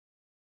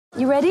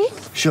You ready?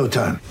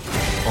 Showtime.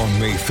 On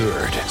May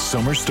 3rd,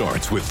 summer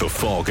starts with The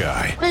Fall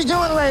Guy. Let's do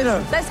it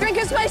later. Let's drink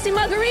a spicy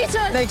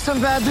margarita. Make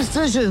some bad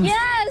decisions.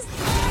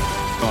 Yes.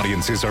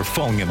 Audiences are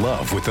falling in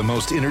love with the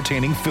most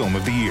entertaining film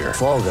of the year.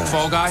 Fall Guy.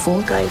 Fall Guy?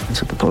 Fall Guy.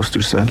 That's what the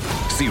poster said.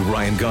 See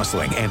Ryan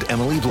Gosling and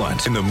Emily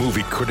Blunt in the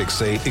movie critics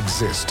say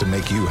exists to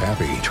make you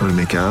happy. Trying to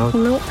make it out?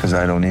 Nope. Because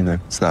I don't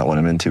either. It's not what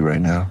I'm into right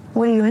now.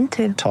 What are you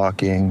into?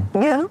 Talking.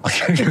 Yeah.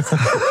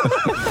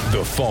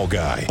 The Fall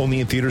Guy.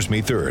 Only in theaters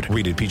May 3rd.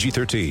 Rated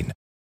PG-13.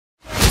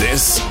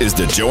 This is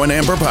the Joe and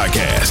Amber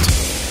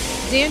Podcast.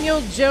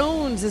 Daniel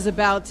Jones is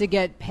about to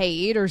get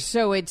paid, or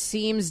so it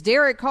seems.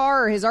 Derek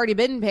Carr has already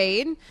been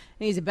paid, and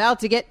he's about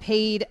to get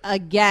paid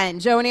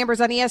again. Joe and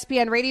Amber's on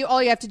ESPN Radio.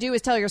 All you have to do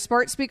is tell your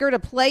smart speaker to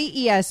play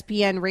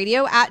ESPN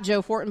Radio at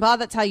Joe Fortenbaugh.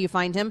 That's how you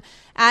find him.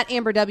 At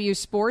Amber W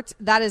Sports.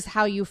 That is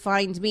how you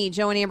find me.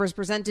 Joe and Amber is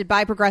presented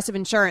by Progressive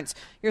Insurance.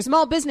 Your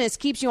small business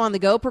keeps you on the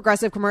go.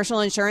 Progressive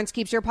Commercial Insurance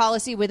keeps your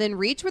policy within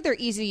reach with their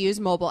easy-to-use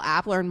mobile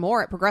app. Learn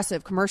more at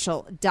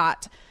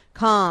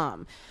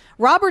progressivecommercial.com.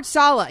 Robert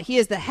Saleh, he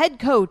is the head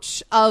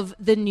coach of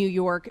the New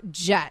York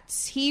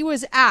Jets. He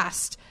was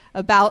asked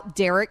about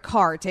Derek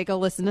Carr. Take a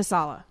listen to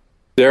Saleh.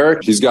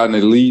 Derek, he's got an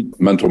elite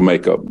mental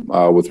makeup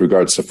with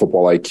regards to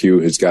football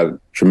IQ. He's got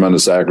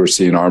tremendous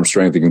accuracy and arm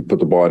strength. He can put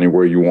the ball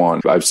anywhere you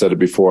want. I've said it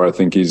before. I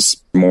think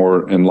he's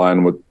more in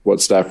line with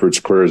what Stafford's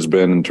career has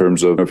been in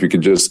terms of if you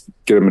could just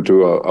get him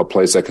into a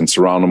place that can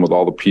surround him with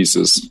all the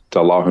pieces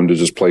to allow him to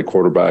just play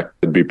quarterback,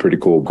 it'd be pretty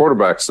cool.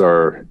 Quarterbacks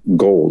are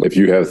gold. If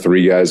you have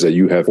three guys that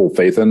you have full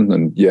faith in,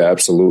 then yeah,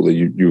 absolutely,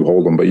 you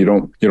hold them. But you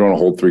don't want to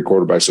hold three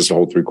quarterbacks just to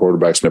hold three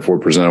quarterbacks. And if we're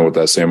presented with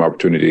that same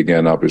opportunity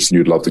again, obviously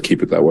you'd love to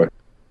keep it that way.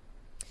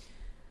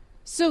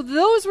 So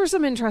those were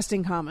some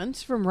interesting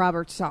comments from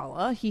Robert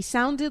Saleh. He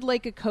sounded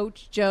like a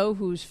coach, Joe,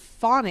 who's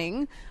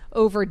fawning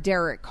over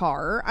Derek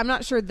Carr. I'm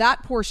not sure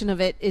that portion of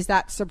it is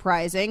that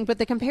surprising, but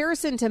the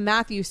comparison to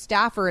Matthew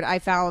Stafford I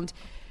found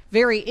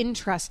very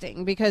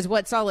interesting, because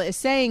what Saleh is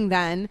saying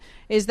then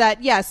is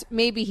that, yes,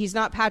 maybe he's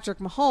not Patrick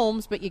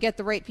Mahomes, but you get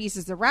the right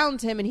pieces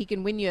around him and he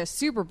can win you a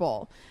Super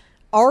Bowl.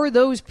 Are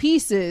those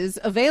pieces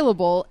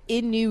available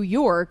in New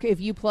York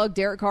if you plug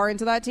Derek Carr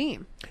into that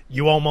team?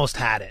 You almost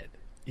had it.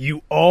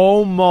 You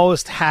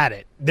almost had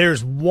it.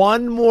 There's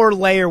one more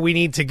layer we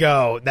need to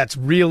go that's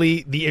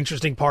really the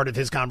interesting part of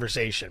his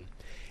conversation.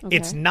 Okay.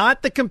 It's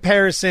not the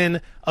comparison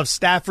of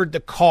Stafford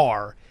to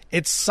Carr.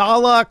 It's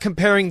Saleh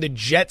comparing the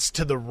Jets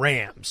to the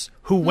Rams,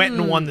 who went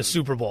and won the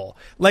Super Bowl.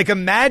 Like,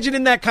 imagine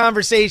in that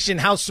conversation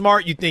how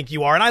smart you think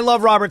you are. And I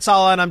love Robert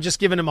Saleh, and I'm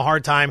just giving him a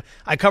hard time.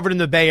 I covered him in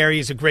the Bay Area.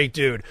 He's a great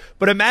dude.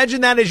 But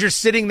imagine that as you're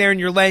sitting there and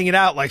you're laying it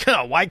out like,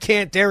 why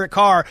can't Derek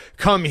Carr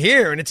come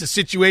here? And it's a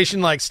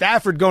situation like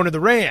Stafford going to the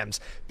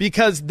Rams,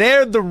 because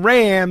they're the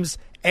Rams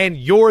and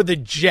you're the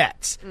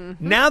Jets.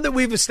 Mm-hmm. Now that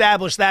we've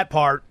established that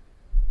part,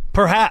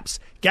 perhaps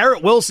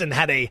Garrett Wilson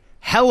had a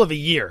hell of a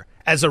year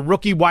as a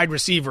rookie wide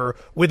receiver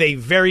with a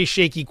very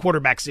shaky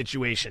quarterback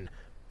situation.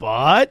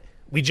 But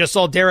we just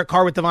saw Derek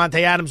Carr with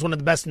Devontae Adams, one of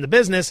the best in the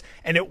business,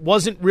 and it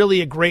wasn't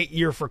really a great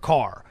year for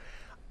Carr.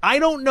 I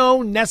don't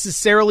know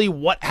necessarily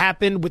what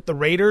happened with the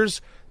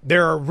Raiders.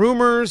 There are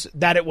rumors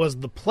that it was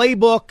the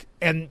playbook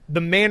and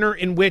the manner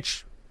in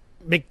which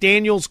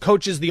McDaniels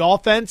coaches the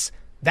offense.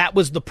 That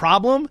was the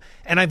problem.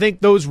 And I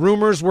think those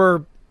rumors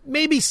were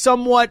maybe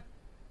somewhat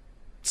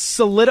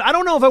I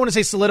don't know if I want to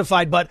say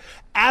solidified, but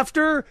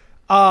after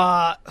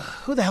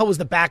who the hell was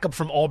the backup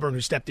from Auburn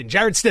who stepped in?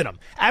 Jarrett Stidham.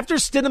 After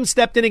Stidham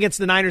stepped in against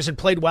the Niners and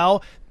played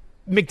well,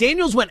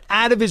 McDaniels went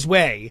out of his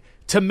way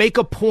to make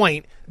a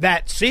point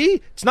that,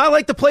 see, it's not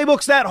like the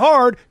playbook's that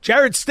hard.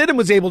 Jarrett Stidham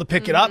was able to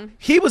pick it up.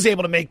 He was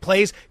able to make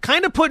plays,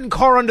 kind of putting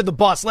Carr under the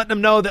bus, letting him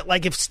know that,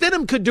 like, if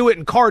Stidham could do it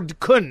and Carr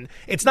couldn't,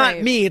 it's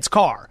not me, it's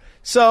Carr.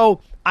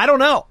 So I don't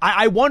know.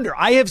 I wonder.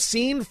 I have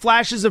seen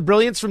flashes of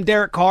brilliance from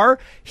Derek Carr.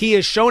 He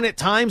has shown at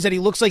times that he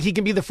looks like he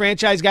can be the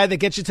franchise guy that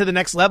gets you to the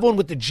next level. And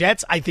with the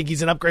Jets, I think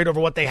he's an upgrade over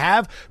what they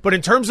have. But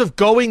in terms of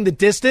going the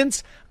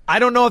distance, I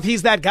don't know if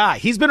he's that guy.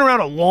 He's been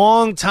around a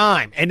long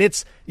time. And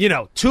it's, 2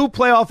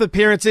 playoff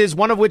appearances,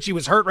 one of which he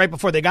was hurt right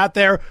before they got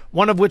there,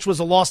 one of which was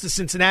a loss to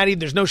Cincinnati.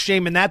 There's no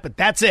shame in that, but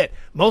that's it.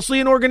 Mostly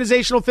an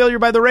organizational failure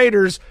by the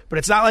Raiders, but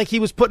it's not like he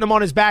was putting them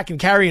on his back and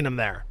carrying them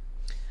there.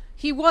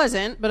 He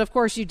wasn't, but of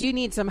course you do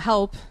need some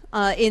help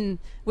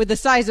with the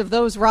size of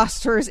those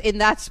rosters in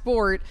that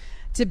sport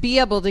to be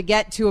able to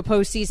get to a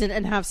postseason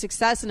and have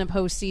success in a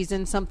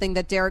postseason, something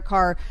that Derek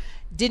Carr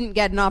didn't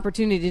get an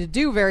opportunity to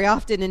do very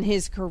often in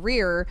his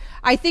career.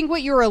 I think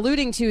what you're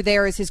alluding to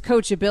there is his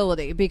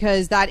coachability,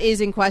 because that is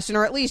in question,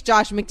 or at least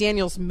Josh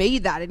McDaniels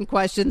made that in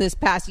question this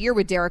past year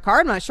with Derek Carr.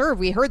 I'm not sure if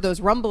we heard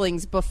those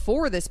rumblings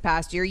before this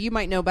past year. You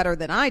might know better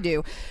than I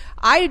do.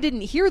 I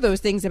didn't hear those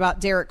things about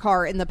Derek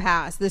Carr in the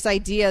past, this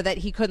idea that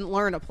he couldn't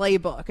learn a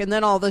playbook. And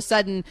then all of a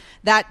sudden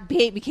that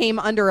became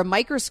under a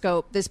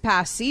microscope this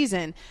past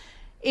season.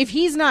 If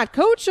he's not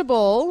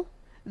coachable,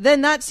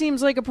 then that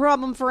seems like a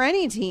problem for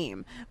any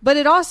team. But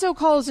it also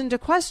calls into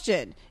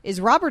question,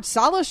 is Robert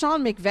Saleh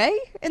Sean McVay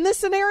in this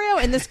scenario,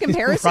 in this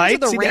comparison right? to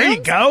the See, Rams? there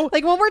you go.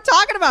 Like, when we're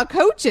talking about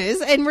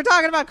coaches and we're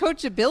talking about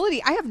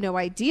coachability, I have no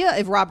idea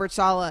if Robert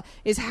Saleh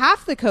is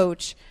half the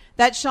coach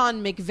that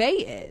Sean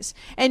McVay is.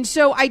 And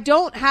so I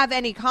don't have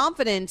any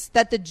confidence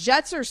that the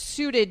Jets are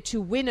suited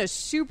to win a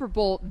Super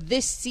Bowl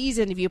this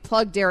season if you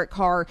plug Derek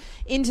Carr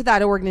into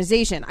that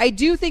organization. I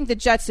do think the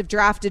Jets have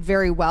drafted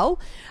very well.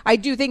 I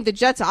do think the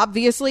Jets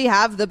obviously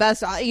have the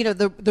best,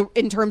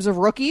 in terms of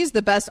rookies,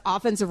 the best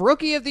offensive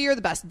rookie of the year,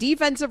 the best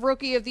defensive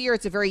rookie of the year.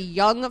 It's a very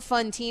young,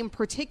 fun team,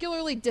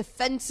 particularly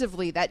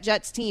defensively. That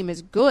Jets team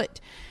is good.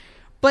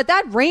 But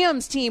that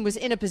Rams team was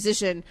in a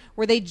position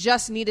where they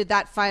just needed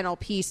that final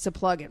piece to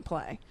plug and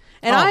play.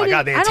 And my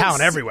God, they had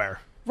talent everywhere.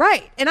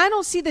 Right. And I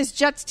don't see this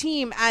Jets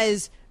team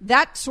as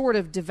that sort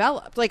of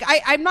developed. Like,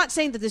 I'm not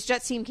saying that this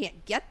Jets team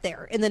can't get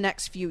there in the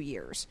next few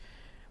years.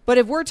 But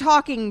if we're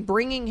talking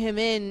bringing him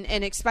in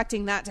and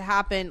expecting that to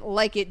happen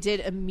like it did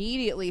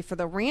immediately for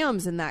the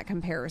Rams in that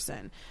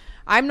comparison,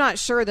 I'm not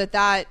sure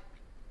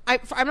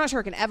I'm not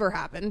sure it can ever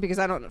happen because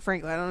I don't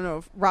know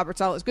if Robert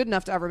Saleh is good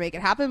enough to ever make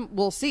it happen.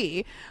 We'll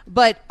see.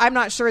 But I'm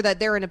not sure that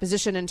they're in a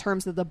position in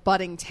terms of the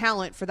budding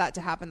talent for that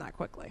to happen that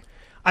quickly.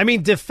 I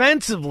mean,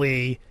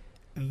 defensively,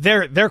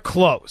 they're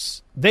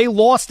close. They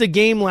lost a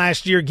game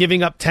last year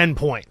giving up 10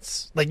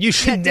 points. Like, you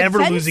should never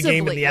lose a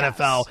game in the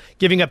NFL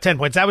giving up 10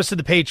 points. That was to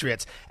the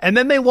Patriots. And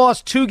then they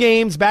lost 2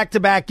 games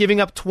back-to-back giving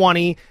up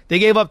 20. They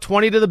gave up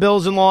 20 to the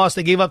Bills and lost.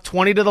 They gave up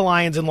 20 to the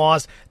Lions and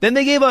lost. Then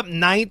they gave up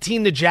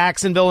 19 to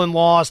Jacksonville and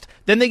lost.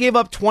 Then they gave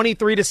up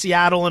 23 to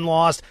Seattle and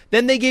lost.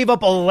 Then they gave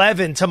up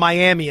 11 to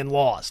Miami and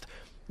lost.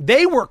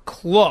 They were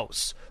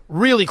close.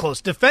 Really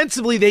close.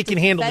 Defensively, they can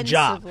handle the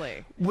job.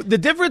 The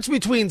difference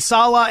between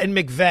Saleh and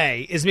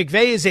McVay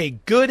is a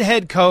good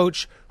head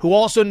coach who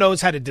also knows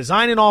how to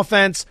design an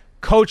offense,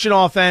 coach an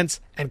offense,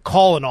 and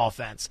call an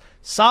offense.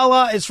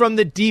 Saleh is from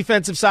the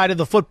defensive side of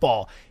the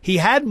football. He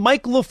had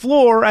Mike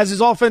LaFleur as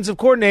his offensive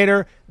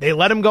coordinator. They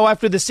let him go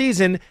after the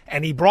season,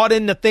 and he brought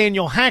in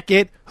Nathaniel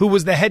Hackett, who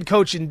was the head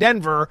coach in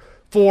Denver.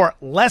 For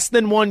less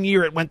than 1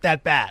 year, it went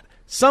that bad.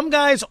 Some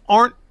guys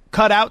aren't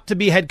cut out to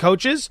be head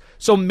coaches,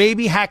 so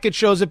maybe Hackett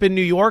shows up in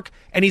New York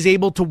and he's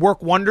able to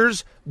work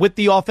wonders with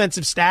the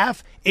offensive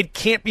staff. It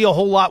can't be a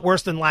whole lot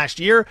worse than last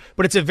year,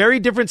 but it's a very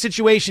different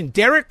situation.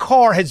 Derek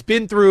Carr has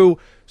been through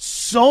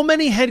so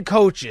many head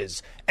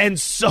coaches and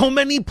so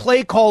many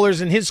play callers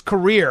in his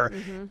career.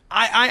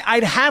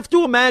 I'd have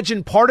to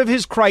imagine part of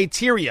his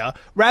criteria,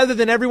 rather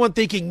than everyone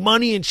thinking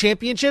money and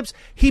championships,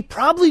 he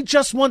probably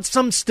just wants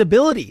some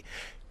stability.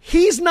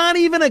 He's not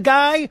even a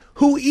guy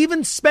who,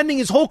 even spending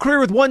his whole career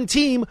with one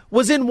team,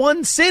 was in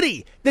one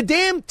city. The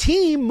damn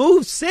team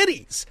moves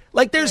cities.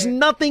 Like, there's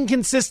nothing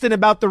consistent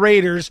about the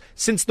Raiders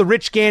since the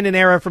Rich Gannon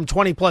era from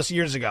 20 plus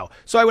years ago.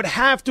 So I would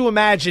have to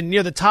imagine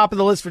near the top of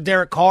the list for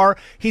Derek Carr,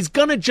 he's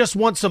going to just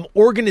want some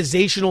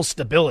organizational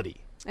stability.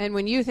 And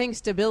when you think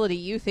stability,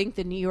 you think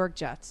the New York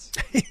Jets.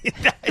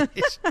 Tune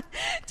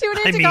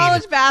into mean,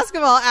 college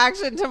basketball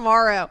action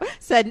tomorrow,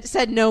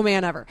 said no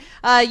man ever.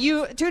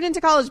 You tune into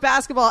college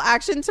basketball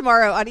action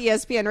tomorrow on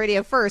ESPN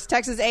Radio. First,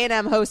 Texas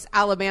A&M hosts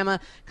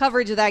Alabama.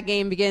 Coverage of that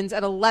game begins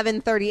at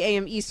 11:30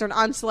 a.m. Eastern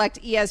on select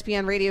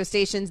ESPN radio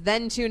stations.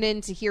 Then tune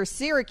in to hear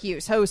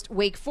Syracuse host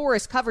Wake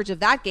Forest. Coverage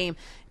of that game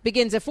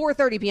begins at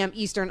 4:30 p.m.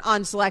 Eastern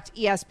on select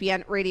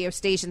ESPN radio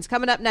stations.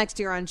 Coming up next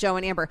here on Joe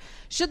and Amber.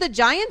 Should the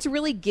Giants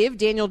really give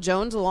Daniel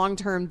Jones a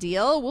long-term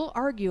deal? We'll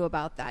argue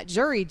about that.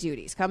 Jury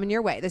duties coming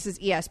your way. This is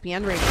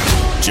ESPN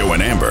Radio. Joe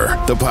and Amber,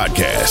 the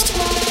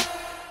podcast.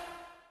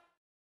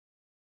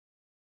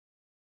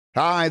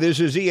 Hi, this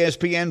is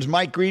ESPN's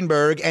Mike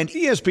Greenberg, and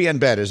ESPN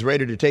Bet is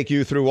ready to take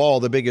you through all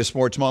the biggest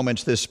sports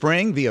moments this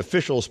spring. The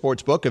official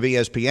sports book of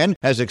ESPN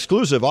has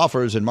exclusive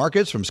offers and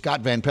markets from Scott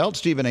Van Pelt,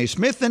 Stephen A.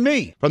 Smith, and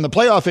me. From the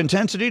playoff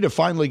intensity to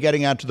finally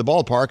getting out to the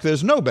ballpark,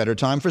 there's no better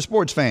time for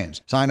sports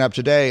fans. Sign up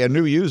today, and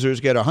new users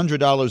get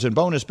 $100 in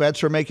bonus bets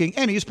for making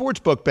any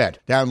sportsbook bet.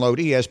 Download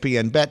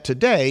ESPN Bet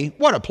today.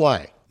 What a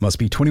play. Must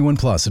be 21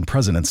 plus and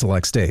present in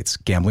select states.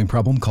 Gambling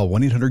problem? Call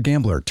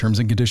 1-800-GAMBLER. Terms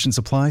and conditions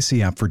apply.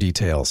 See app for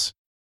details.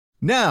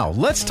 Now,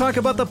 let's talk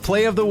about the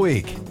play of the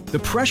week. The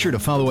pressure to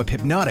follow up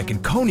Hypnotic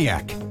and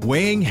Cognac,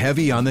 weighing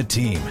heavy on the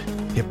team.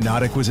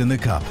 Hypnotic was in the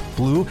cup,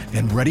 blue,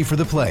 and ready for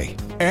the play.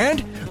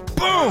 And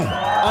boom!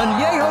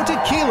 Añejo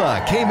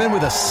Tequila came in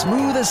with a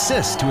smooth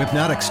assist to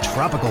Hypnotic's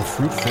tropical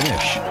fruit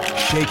finish.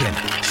 Shaken,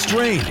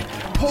 strained,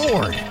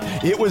 poured.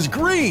 It was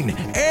green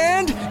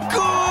and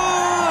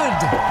good!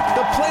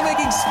 The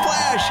playmaking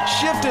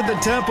splash shifted the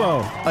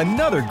tempo.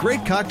 Another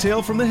great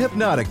cocktail from the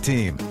Hypnotic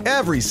team.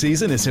 Every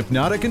season is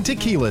Hypnotic and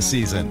Tequila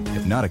season.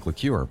 Hypnotic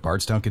Liqueur,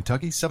 Bardstown,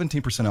 Kentucky,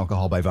 17%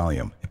 alcohol by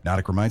volume.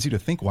 Hypnotic reminds you to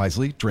think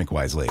wisely, drink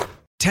wisely.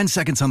 10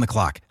 seconds on the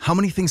clock. How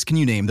many things can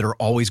you name that are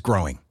always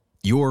growing?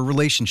 Your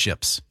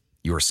relationships,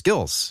 your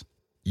skills,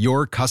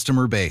 your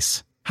customer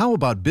base. How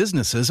about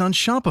businesses on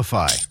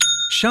Shopify?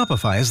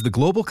 Shopify is the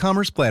global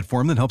commerce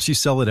platform that helps you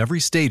sell at every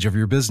stage of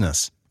your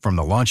business. From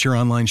the launch your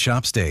online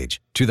shop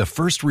stage to the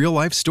first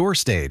real-life store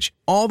stage,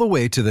 all the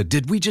way to the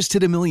did we just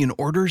hit a million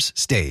orders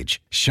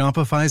stage,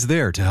 Shopify's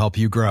there to help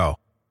you grow.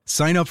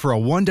 Sign up for a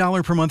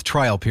 $1 per month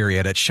trial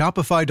period at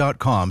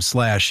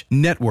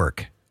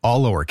shopify.com/network,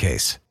 all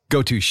lowercase.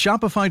 Go to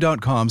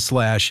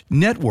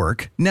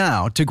shopify.com/network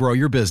now to grow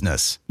your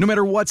business, no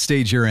matter what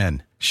stage you're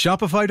in.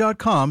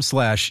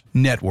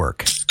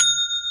 Shopify.com/network.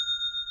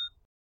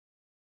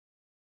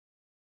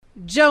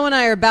 Joe and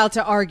I are about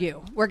to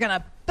argue. We're going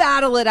to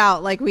battle it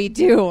out like we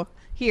do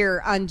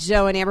here on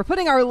Joe and Amber,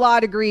 putting our law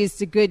degrees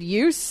to good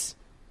use.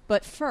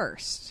 But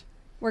first,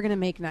 we're going to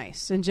make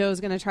nice. And Joe's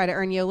going to try to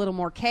earn you a little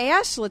more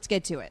cash. So let's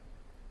get to it.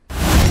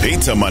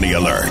 Pizza money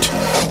alert.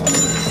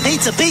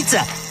 Pizza,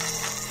 pizza.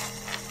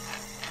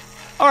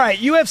 All right,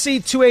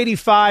 UFC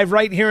 285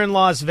 right here in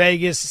Las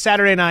Vegas,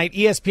 Saturday night,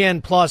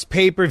 ESPN Plus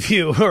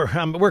pay-per-view.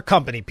 We're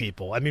company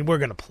people. I mean, we're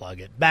going to plug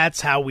it.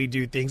 That's how we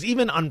do things.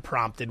 Even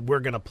unprompted,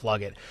 we're going to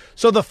plug it.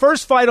 So the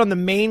first fight on the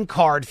main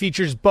card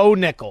features Bo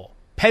Nickel,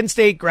 Penn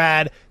State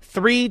grad,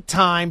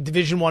 3-time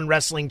Division I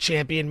wrestling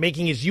champion,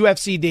 making his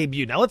UFC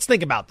debut. Now, let's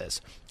think about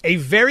this. A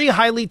very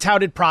highly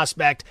touted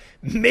prospect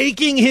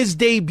making his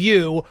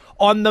debut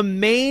on the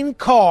main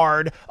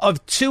card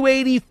of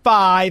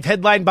 285,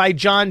 headlined by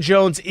John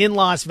Jones in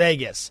Las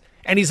Vegas.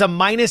 And he's a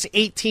minus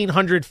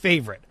 1,800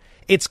 favorite.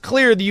 It's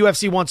clear the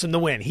UFC wants him to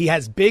win. He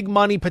has big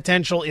money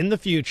potential in the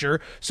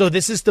future, so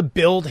this is to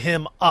build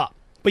him up.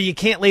 But you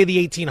can't lay the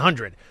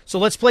 1,800. So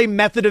let's play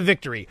method of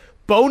victory.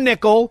 Bo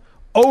Nickel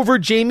over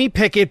Jamie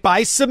Pickett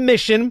by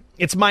submission.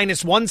 It's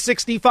minus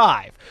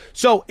 165.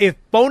 So if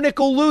Bo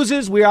Nickel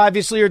loses, we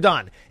obviously are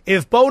done.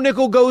 If Bo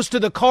Nickel goes to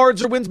the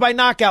cards or wins by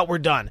knockout, we're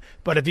done.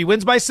 But if he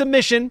wins by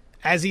submission,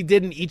 as he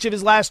did in each of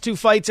his last 2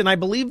 fights, and I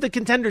believe the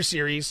Contender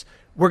Series,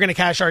 we're going to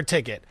cash our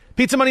ticket.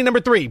 Pizza money number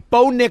 3,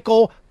 Bo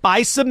Nickel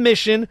by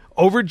submission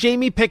over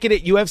Jamie Pickett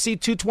at UFC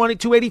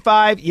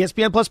 285,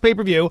 ESPN Plus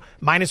pay-per-view,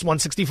 minus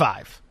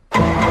 165.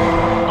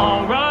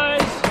 All right.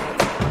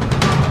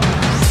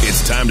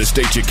 It's time to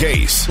state your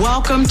case.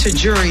 Welcome to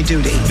Jury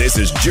Duty. This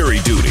is Jury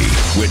Duty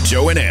with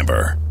Joe and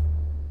Amber.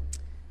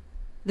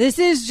 This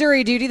is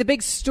Jury Duty. The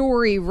big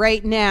story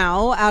right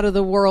now out of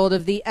the world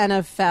of the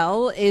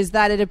NFL is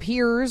that it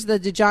appears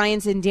that the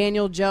Giants and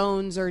Daniel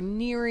Jones are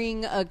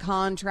nearing a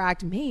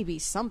contract, maybe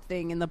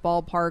something in the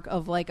ballpark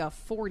of like a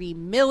 $40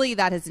 million.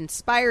 That has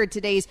inspired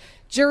today's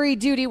Jury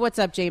Duty. What's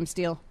up, James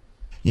Steele?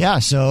 Yeah,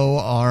 so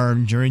our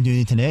jury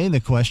duty today,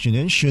 the question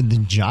is, should the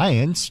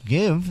Giants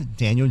give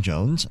Daniel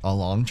Jones a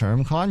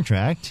long-term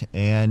contract?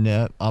 And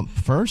up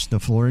first, the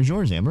floor is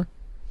yours, Amber.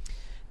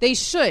 They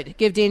should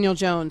give Daniel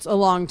Jones a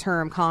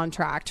long-term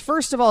contract.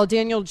 First of all,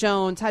 Daniel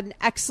Jones had an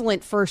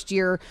excellent first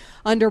year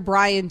under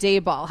Brian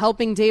Daboll,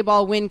 helping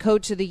Daboll win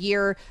Coach of the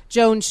Year.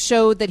 Jones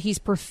showed that he's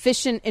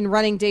proficient in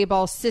running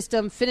Daboll's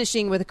system,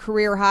 finishing with a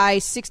career-high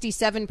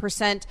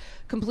 67%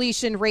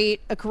 completion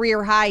rate, a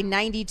career-high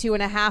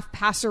 92.5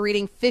 passer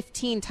rating,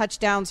 15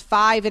 touchdowns,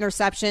 5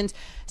 interceptions,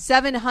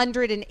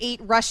 708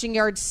 rushing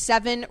yards,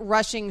 7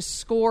 rushing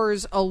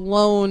scores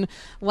alone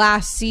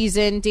last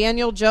season.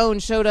 Daniel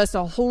Jones showed us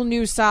a whole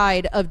new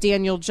side of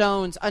Daniel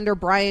Jones under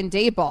Brian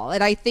Daboll,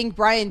 and I think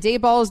Brian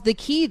Daboll is the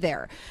key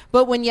there.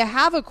 But when you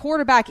have a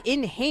quarterback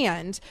in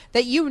hand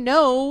that you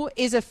know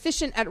is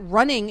efficient at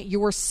running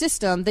your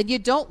system, then you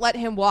don't let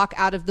him walk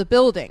out of the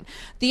building.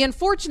 The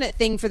unfortunate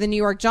thing for the New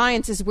York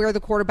Giants is where the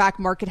quarterback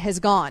market has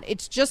gone.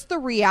 It's just the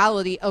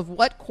reality of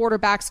what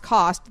quarterbacks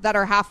cost that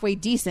are halfway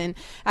decent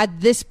at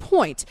this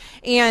point.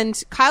 And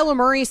Kyler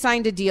Murray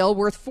signed a deal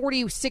worth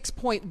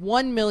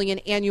 $46.1 million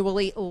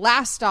annually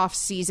last off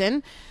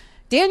season.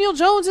 Daniel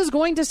Jones is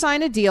going to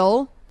sign a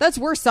deal that's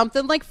worth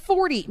something like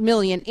 $40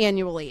 million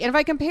annually. And if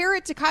I compare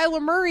it to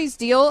Kyler Murray's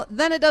deal,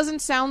 then it doesn't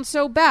sound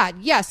so bad.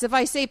 Yes, if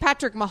I say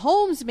Patrick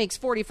Mahomes makes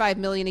 $45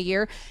 million a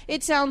year,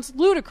 it sounds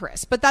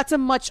ludicrous, but that's a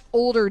much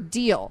older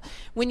deal.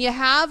 When you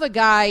have a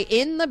guy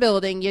in the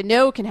building, you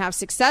know can have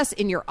success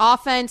in your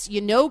offense,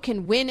 you know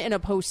can win in a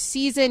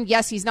postseason.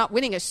 Yes, he's not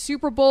winning a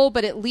Super Bowl,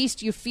 but at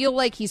least you feel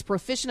like he's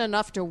proficient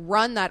enough to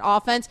run that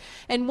offense,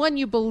 and one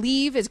you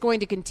believe is going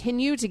to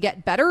continue to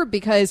get better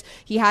because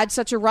he had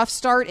such a rough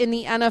start in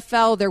the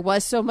NFL. There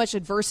was so much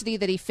adversity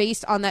that he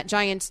faced on that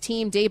Giants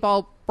team.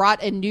 Daboll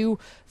brought a new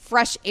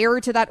fresh air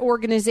to that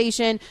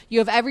organization. You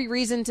have every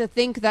reason to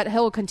think that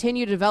he'll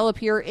continue to develop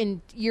here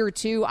in year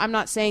 2. I'm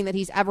not saying that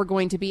he's ever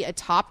going to be a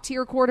top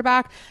tier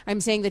quarterback.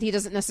 I'm saying that he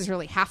doesn't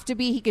necessarily have to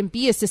be. He can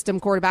be a system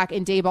quarterback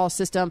in Daboll's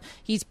system.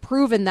 He's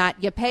proven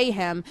that. You pay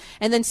him.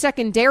 And then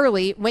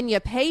secondarily, when you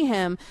pay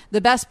him,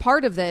 the best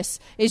part of this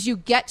is you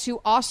get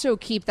to also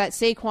keep that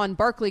Saquon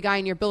Barkley guy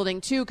in your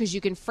building too, because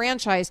you can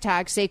franchise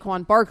tag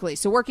Saquon Barkley.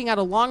 So working out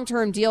a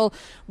long-term deal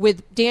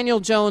with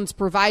Daniel Jones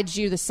provides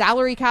you the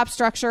salary cap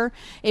structure.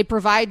 It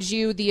provides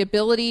you the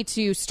ability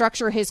to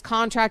structure his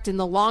contract in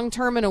the long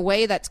term in a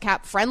way that's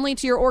cap friendly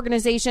to your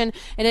organization.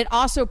 And it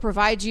also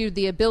provides you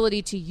the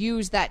ability to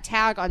use that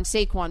tag on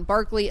Saquon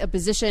Barkley, a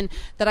position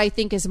that I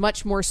think is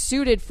much more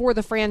suited for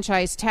the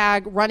franchise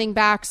tag. Running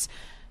backs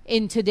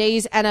in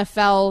today's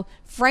NFL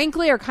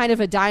frankly are kind of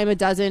a dime a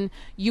dozen.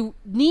 You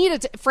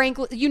need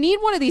you need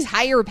one of these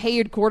higher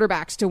paid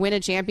quarterbacks to win a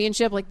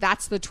championship. Like,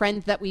 that's the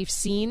trend that we've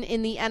seen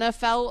in the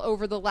NFL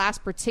over the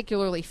last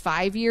particularly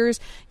 5 years.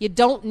 You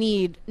don't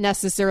need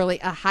necessarily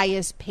a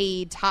highest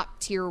paid top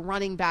tier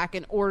running back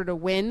in order to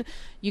win.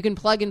 You can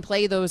plug and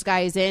play those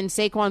guys in.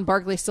 Saquon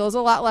Barkley still has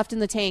a lot left in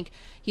the tank.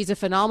 He's a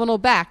phenomenal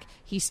back.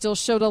 He still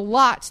showed a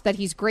lot that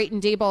he's great in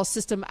Daboll's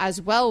system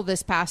as well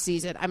this past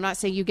season. I'm not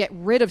saying you get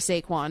rid of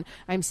Saquon.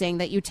 I'm saying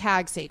that you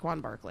tag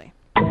Saquon Barkley.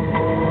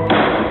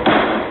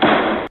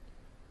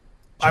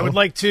 I would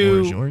like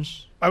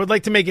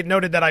to make it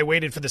noted that I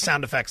waited for the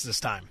sound effects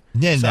this time.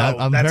 Yeah, so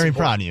I'm very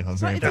proud of you.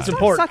 That's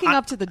important. Sucking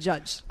up to the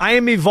judge. I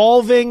am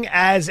evolving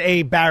as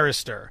a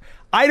barrister.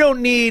 I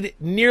don't need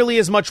nearly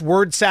as much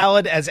word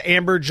salad as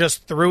Amber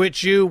just threw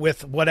at you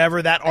with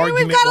whatever that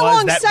argument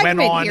was that went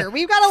on here.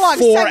 We've got a long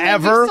forever.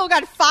 segment. We've still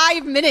got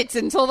 5 minutes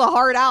until the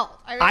hard out.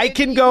 I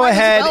can go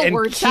ahead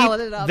and keep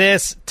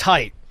this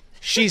tight.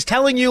 She's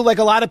telling you, like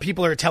a lot of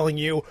people are telling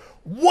you,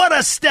 what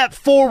a step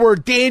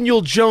forward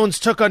Daniel Jones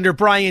took under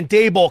Brian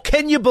Daboll.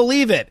 Can you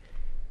believe it?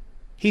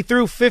 He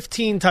threw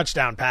 15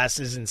 touchdown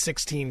passes in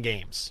 16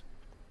 games.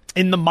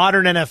 In the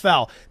modern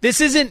NFL.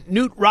 This isn't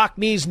Newt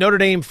Rockne's Notre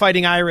Dame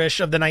Fighting Irish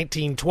of the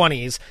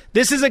 1920s.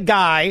 This is a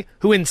guy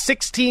who in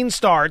 16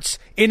 starts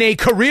in a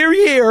career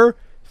year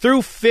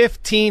threw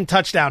 15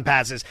 touchdown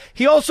passes.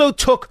 He also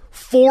took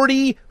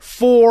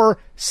 44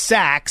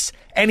 sacks,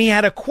 and he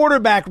had a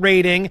quarterback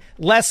rating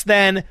less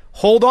than,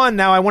 hold on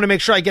now, I want to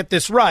make sure I get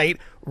this right,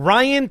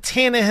 Ryan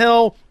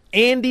Tannehill,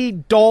 Andy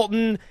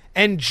Dalton,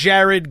 and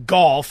Jared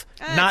Goff,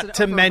 not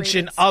to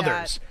mention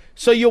others.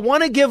 So you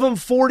want to give him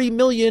 $40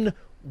 million.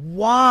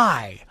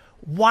 Why?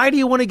 Why do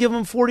you want to give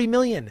him $40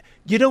 million?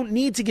 You don't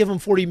need to give him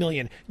 $40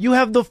 million. You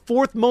have the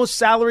fourth most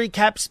salary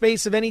cap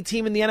space of any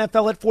team in the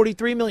NFL at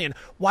 $43 million.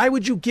 Why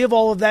would you give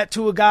all of that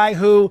to a guy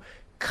who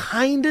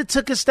kind of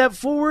took a step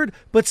forward,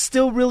 but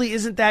still really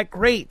isn't that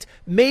great?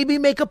 Maybe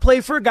make a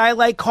play for a guy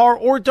like Carr,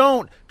 or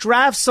don't.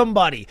 Draft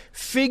somebody.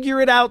 Figure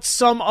it out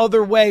some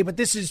other way. But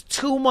this is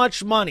too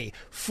much money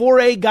for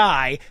a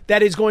guy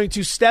that is going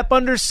to step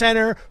under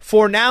center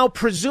for now,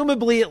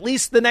 presumably at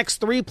least the next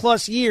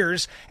 3+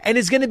 years, and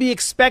is going to be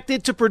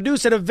expected to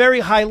produce at a very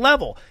high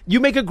level.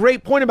 You make a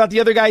great point about the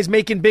other guys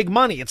making big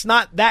money. It's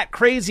not that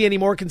crazy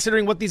anymore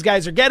considering what these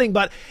guys are getting.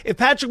 But if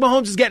Patrick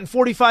Mahomes is getting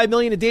 $45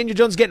 million and Daniel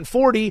Jones is getting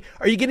 $40,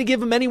 are you going to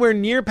give him anywhere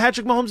near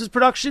Patrick Mahomes'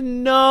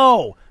 production?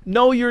 No,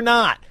 you're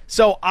not.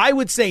 So I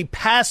would say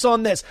pass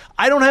on this.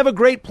 I don't have a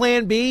great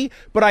plan B,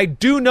 but I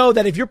do know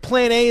that if your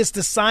plan A is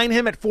to sign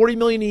him at $40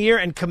 million a year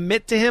and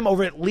commit to him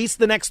over at least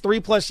the next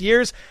 3+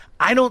 years,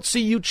 I don't see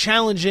you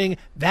challenging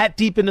that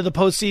deep into the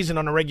postseason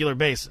on a regular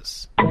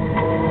basis.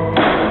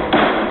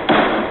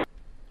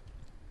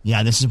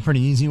 Yeah, this is a pretty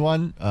easy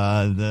one.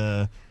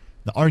 The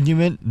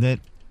argument that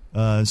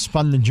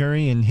spun the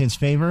jury in his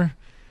favor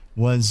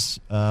was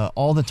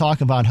all the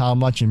talk about how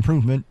much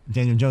improvement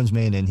Daniel Jones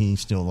made, and he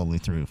still only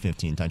threw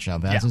 15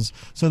 touchdown passes.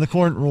 Yeah. So the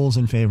court rules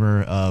in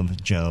favor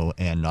of Joe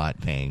and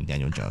not paying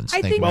Daniel Jones.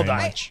 Thank you very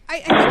much.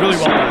 Really well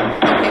done.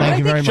 Okay, Thank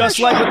you very much.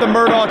 Just like with the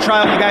Murdaugh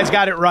trial, you guys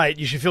got it right.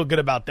 You should feel good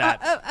about that.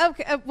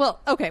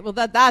 Well,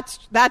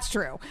 that's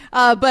true.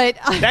 But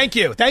thank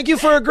you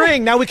for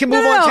agreeing. Now we can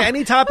move on to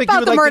any topic you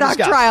would like to discuss. About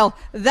the Murdaugh trial,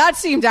 that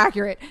seemed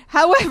accurate.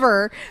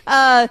 However,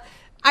 I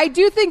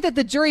do think that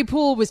the jury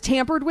pool was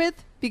tampered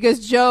with,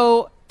 because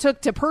Joe took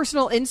to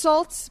personal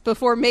insults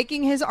before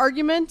making his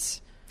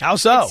argument. How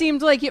so? It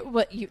seemed like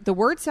the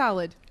word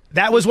salad.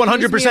 That was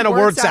 100% a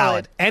word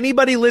salad.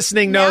 Anybody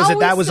listening knows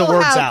that was a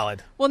word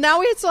salad. Well,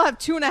 now we still have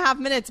 2.5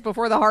 minutes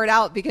before the hard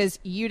out because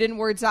you didn't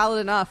word salad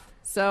enough.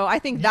 So I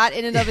think that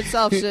in and of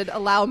itself should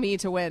allow me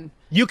to win.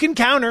 You can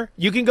counter.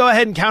 You can go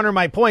ahead and counter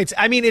my points.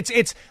 I mean,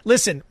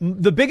 listen,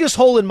 the biggest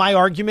hole in my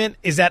argument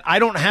is that I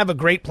don't have a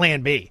great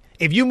plan B.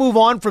 If you move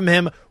on from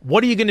him,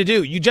 what are you going to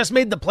do? You just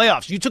made the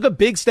playoffs. You took a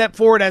big step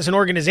forward as an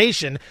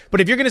organization.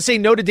 But if you're going to say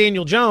no to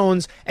Daniel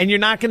Jones and you're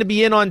not going to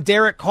be in on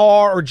Derek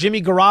Carr or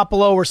Jimmy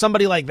Garoppolo or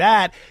somebody like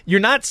that,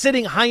 you're not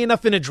sitting high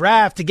enough in a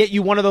draft to get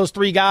you one of those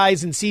 3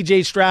 guys in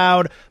C.J.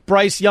 Stroud,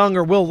 Bryce Young,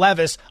 or Will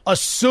Levis,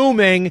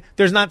 assuming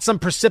there's not some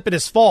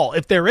precipitous fall.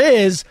 If there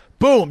is,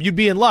 boom, you'd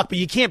be in luck, but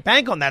you can't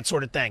bank on that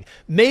sort of thing.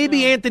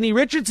 Maybe Anthony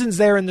Richardson's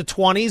there in the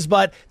 20s,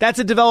 but that's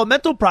a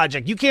developmental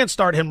project. You can't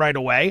start him right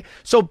away.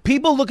 So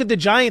people look at the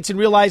Giants and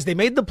realize they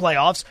made the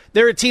playoffs.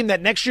 They're a team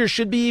that next year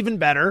should be even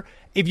better.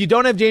 If you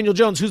don't have Daniel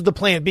Jones, who's the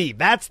plan B?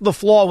 That's the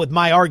flaw with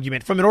my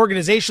argument. From an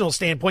organizational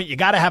standpoint, you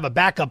got to have a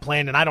backup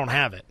plan, and I don't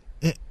have it.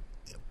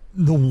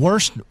 The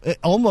worst,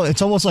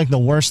 it's almost like the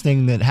worst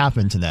thing that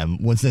happened to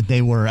them was that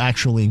they were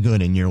actually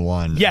good in year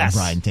one. Yes. Of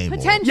Brian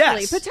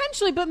Daboll.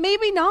 Potentially, but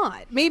maybe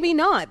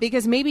not,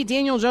 because maybe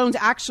Daniel Jones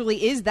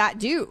actually is that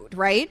dude,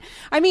 right?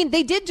 I mean,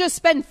 they did just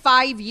spend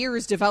 5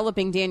 years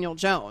developing Daniel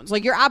Jones.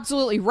 Like, you're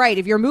absolutely right.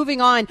 If you're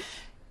moving on,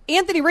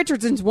 Anthony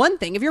Richardson's one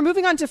thing. If you're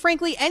moving on to,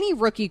 frankly, any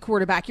rookie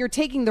quarterback, you're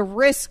taking the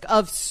risk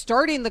of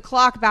starting the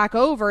clock back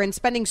over and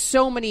spending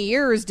so many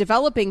years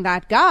developing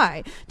that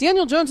guy.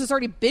 Daniel Jones has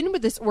already been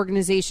with this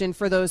organization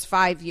for those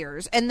 5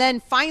 years. And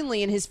then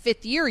finally, in his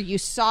 5th year, you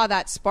saw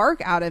that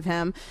spark out of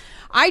him.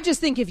 I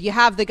just think if you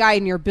have the guy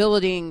in your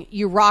building,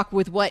 you rock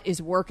with what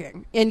is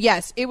working. And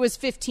yes, it was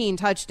 15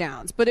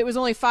 touchdowns, but it was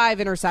only 5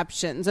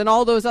 interceptions and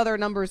all those other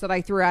numbers that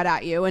I threw out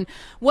at you. And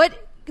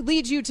what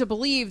leads you to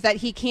believe that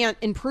he can't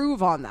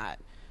improve on that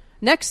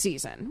next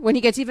season when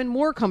he gets even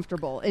more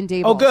comfortable in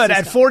Daboll's good.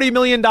 system? At $40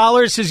 million,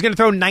 he's going to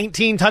throw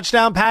 19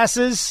 touchdown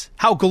passes?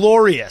 How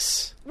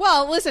glorious.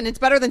 Well, listen, it's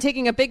better than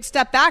taking a big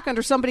step back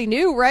under somebody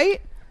new,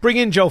 right? Bring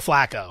in Joe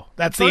Flacco.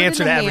 That's the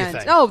answer to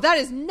everything. Oh, that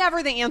is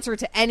never the answer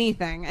to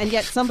anything, and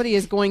yet somebody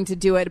is going to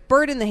do it.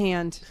 Bird in the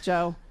hand,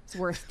 Joe. It's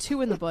worth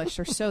 2 in the bush,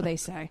 or so they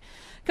say.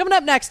 Coming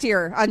up next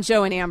here on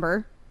Joe and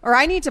Amber. Or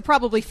I need to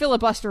probably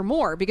filibuster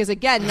more because,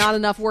 again, not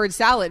enough word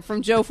salad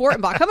from Joe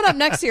Fortenbach. Coming up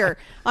next here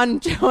on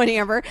Joe and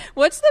Amber,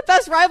 what's the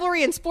best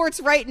rivalry in sports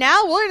right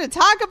now? We're going to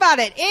talk about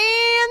it.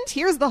 And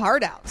here's the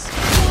hard outs.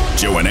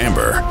 Joe and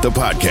Amber, the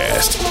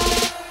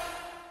podcast.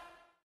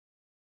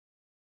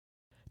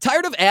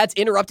 Tired of ads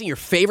interrupting your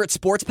favorite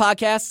sports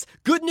podcasts?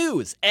 Good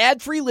news!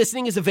 Ad-free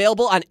listening is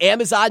available on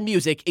Amazon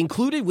Music,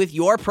 included with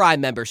your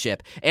Prime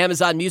membership.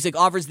 Amazon Music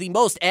offers the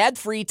most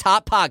ad-free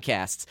top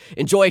podcasts.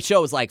 Enjoy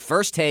shows like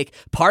First Take,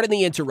 Pardon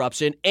the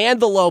Interruption, and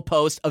The Low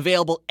Post,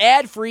 available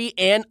ad-free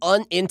and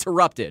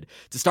uninterrupted.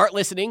 To start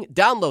listening,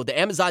 download the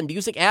Amazon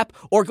Music app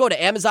or go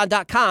to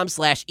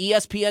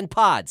Amazon.com/ESPN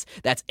Pods.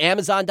 That's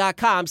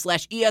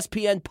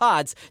Amazon.com/ESPN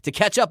Pods to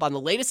catch up on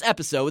the latest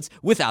episodes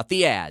without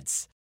the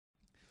ads.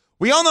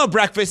 We all know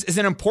breakfast is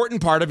an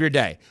important part of your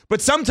day, but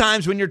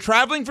sometimes when you're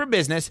traveling for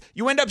business,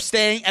 you end up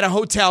staying at a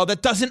hotel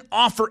that doesn't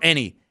offer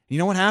any. You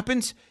know what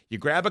happens? You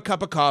grab a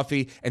cup of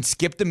coffee and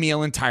skip the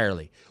meal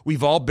entirely.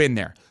 We've all been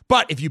there.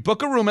 But if you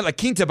book a room at La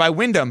Quinta by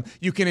Wyndham,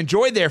 you can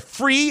enjoy their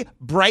free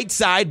Bright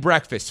Side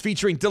breakfast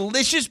featuring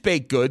delicious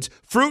baked goods,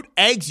 fruit,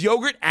 eggs,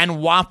 yogurt, and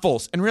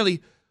waffles. And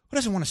really, who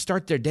doesn't want to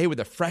start their day with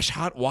a fresh,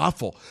 hot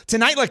waffle?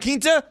 Tonight, La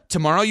Quinta,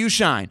 tomorrow you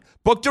shine.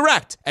 Book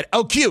direct at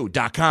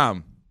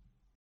LQ.com.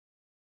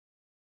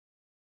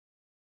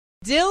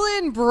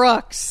 Dylan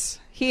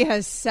Brooks, he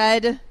has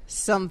said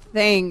some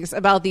things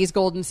about these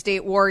Golden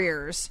State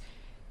Warriors.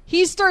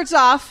 He starts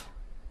off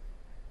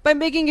by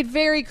making it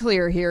very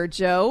clear here,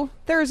 Joe.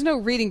 There is no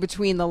reading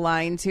between the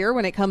lines here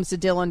when it comes to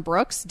Dylan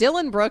Brooks.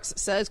 Dylan Brooks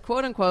says,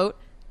 quote unquote,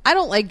 I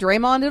don't like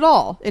Draymond at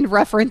all, in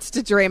reference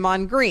to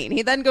Draymond Green.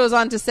 He then goes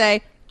on to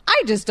say,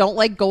 I just don't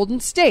like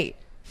Golden State.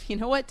 You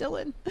know what,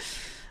 Dylan?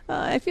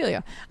 I feel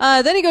you.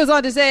 Then he goes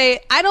on to say,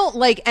 I don't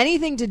like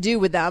anything to do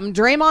with them.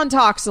 Draymond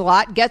talks a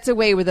lot, gets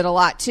away with it a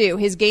lot too.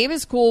 His game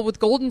is cool with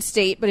Golden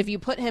State, but if you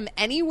put him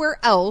anywhere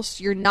else,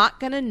 you're not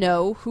going to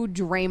know who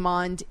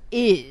Draymond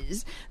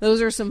is.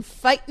 Those are some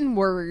fighting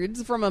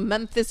words from a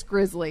Memphis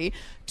Grizzly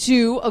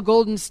to a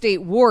Golden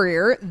State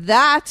Warrior.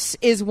 That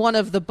is one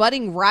of the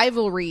budding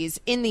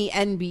rivalries in the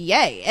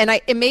NBA.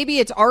 And maybe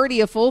it's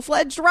already a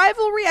full-fledged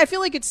rivalry. I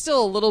feel like it's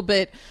still a little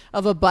bit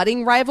of a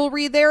budding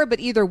rivalry there, but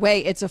either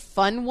way, it's a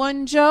fun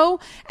one, Joe.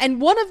 And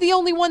one of the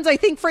only ones I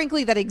think,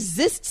 frankly, that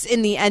exists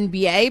in the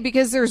NBA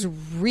because there's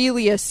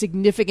really a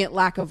significant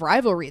lack of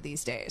rivalry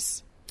these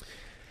days.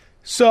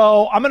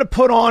 So I'm going to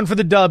put on for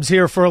the Dubs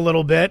here for a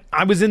little bit.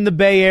 I was in the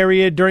Bay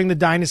Area during the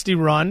Dynasty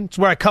run. It's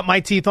where I cut my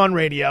teeth on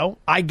radio.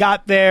 I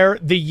got there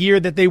the year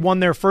that they won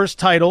their first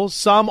title.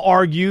 Some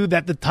argue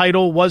that the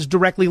title was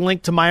directly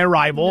linked to my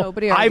arrival.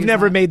 I've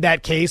never made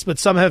that case, but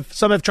some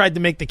have tried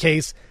to make the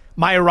case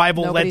my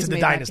arrival led to the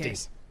Dynasty.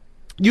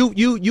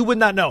 You would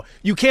not know.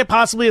 You can't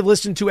possibly have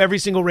listened to every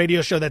single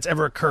radio show that's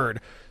ever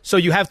occurred. So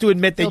you have to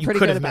admit that you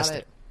could have missed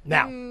it.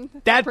 Now,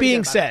 that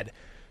being said,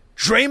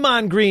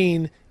 Draymond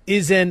Green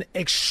is an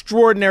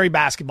extraordinary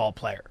basketball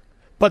player.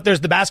 But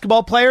there's the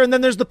basketball player and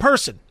then there's the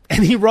person.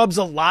 And he rubs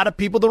a lot of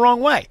people the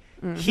wrong way.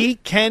 Mm-hmm. He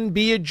can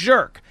be a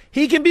jerk.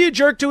 He can be a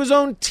jerk to his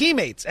own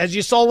teammates, as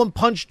you saw him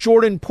punch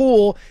Jordan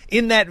Poole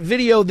in that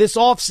video this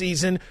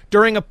offseason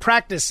during a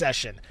practice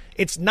session.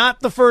 It's not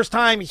the first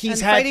time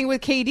he's had fighting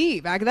with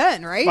KD back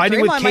then, right?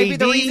 Fighting with KD might be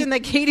the reason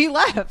that KD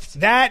left.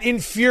 That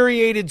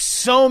infuriated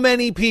so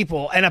many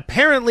people, and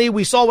apparently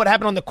we saw what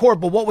happened on the court,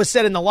 but what was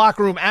said in the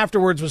locker room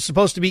afterwards was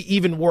supposed to be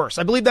even worse.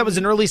 I believe that was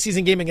an early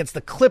season game against the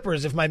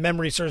Clippers, if my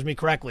memory serves me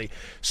correctly.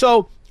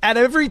 So at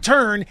every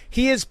turn,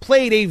 he has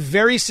played a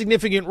very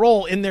significant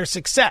role in their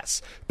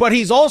success, but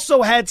he's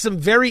also had some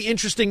very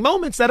interesting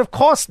moments that have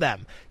cost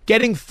them.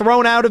 Getting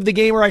thrown out of the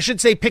game, or I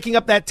should say picking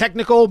up that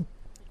technical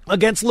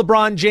against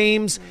LeBron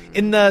James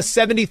in the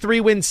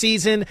 73-win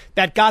season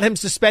that got him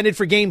suspended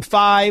for Game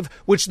 5,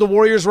 which the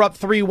Warriors were up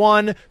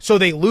 3-1, so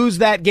they lose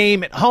that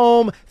game at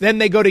home. Then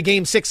they go to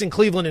Game 6 in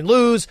Cleveland and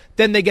lose.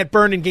 Then they get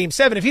burned in Game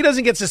 7. If he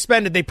doesn't get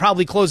suspended, they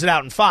probably close it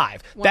out in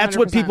 5. 100%. That's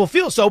what people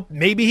feel, so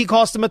maybe he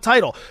cost him a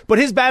title. But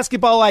his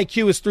basketball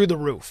IQ is through the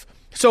roof.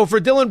 So for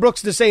Dylan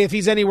Brooks to say if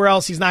he's anywhere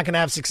else, he's not going to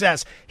have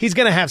success, he's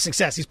going to have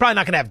success. He's probably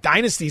not going to have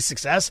dynasty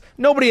success.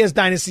 Nobody has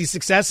dynasty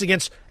success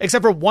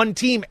except for one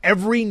team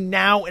every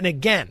now and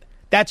again.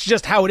 That's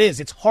just how it is.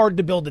 It's hard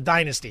to build a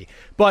dynasty.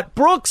 But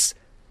Brooks,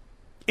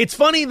 it's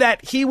funny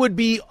that he would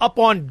be up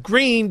on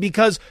Green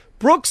because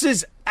Brooks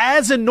is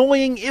as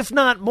annoying, if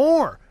not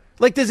more.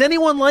 Like, does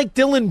anyone like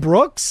Dylan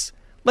Brooks?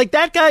 Like,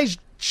 that guy's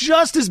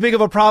just as big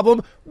of a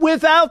problem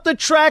without the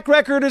track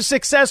record of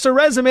success or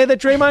resume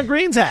that Draymond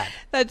Green's had.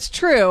 That's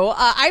true.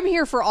 I'm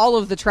here for all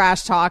of the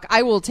trash talk.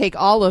 I will take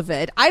all of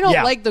it. I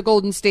don't like the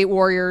Golden State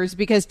Warriors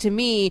because to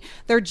me,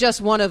 they're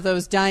just one of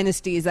those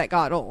dynasties that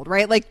got old,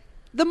 right? Like,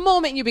 the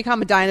moment you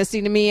become a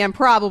dynasty to me, I'm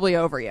probably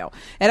over you.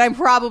 And I'm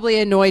probably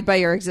annoyed by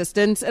your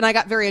existence. And I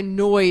got very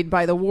annoyed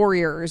by the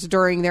Warriors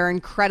during their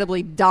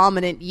incredibly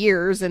dominant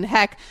years. And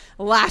heck,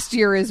 last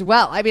year as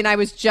well. I mean,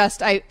 I'm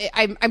just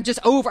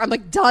over. I'm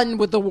like done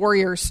with the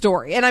Warriors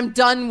story. And I'm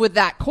done with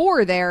that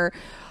core there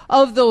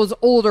of those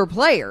older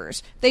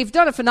players. They've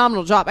done a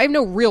phenomenal job. I have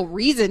no real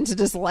reason to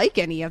dislike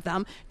any of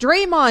them.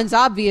 Draymond's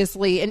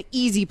obviously an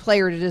easy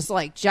player to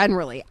dislike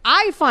generally.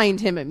 I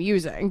find him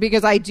amusing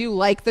because I do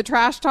like the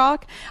trash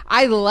talk.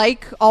 I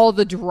like all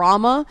the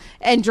drama,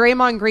 and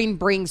Draymond Green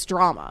brings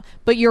drama.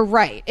 But you're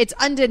right. It's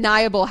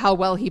undeniable how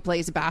well he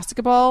plays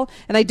basketball,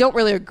 and I don't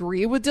really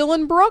agree with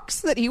Dylan Brooks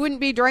that he wouldn't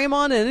be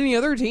Draymond in any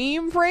other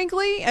team,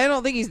 frankly. I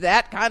don't think he's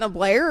that kind of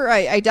player.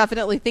 I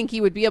definitely think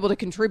he would be able to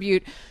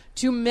contribute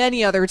to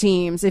many other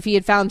teams if he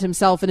had found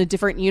himself in a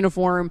different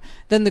uniform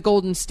than the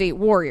Golden State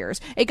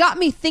Warriors. It got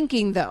me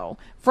thinking, though,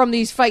 from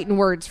these fighting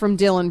words from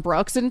Dylan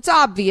Brooks, and it's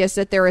obvious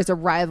that there is a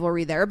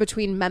rivalry there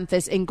between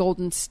Memphis and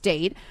Golden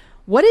State.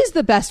 What is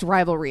the best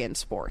rivalry in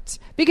sports?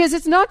 Because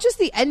it's not just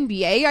the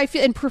NBA, I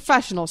feel, in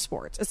professional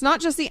sports. It's not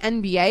just the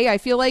NBA. I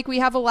feel like we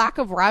have a lack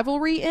of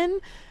rivalry in,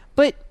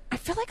 but I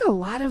feel like a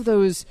lot of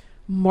those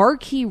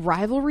marquee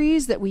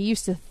rivalries that we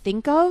used to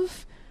think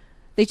of,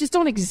 they just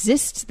don't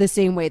exist the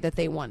same way that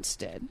they once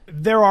did.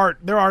 There are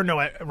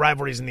no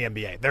rivalries in the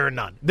NBA. There are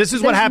none. This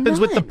is what happens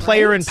with the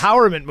player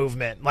empowerment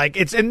movement. Like,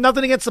 it's and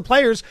nothing against the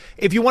players.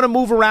 If you want to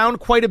move around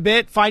quite a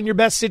bit, find your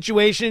best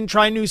situation,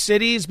 try new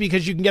cities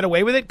because you can get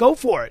away with it, go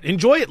for it.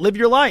 Enjoy it. Live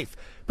your life.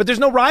 But there's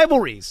no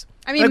rivalries.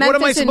 I mean, like, Memphis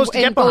what am I supposed to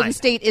get and Golden behind?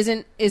 State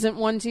isn't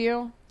one to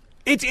you?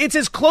 It's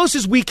as close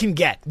as we can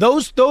get.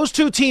 Those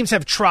two teams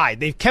have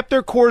tried. They've kept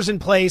their cores in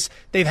place.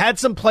 They've had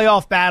some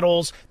playoff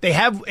battles. They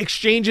have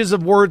exchanges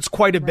of words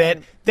quite a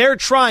bit. They're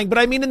trying, but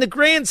I mean, in the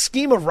grand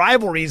scheme of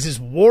rivalries, is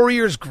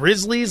Warriors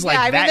Grizzlies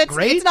that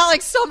great? It's not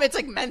like it's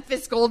like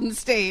Memphis Golden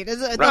State.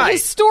 It's a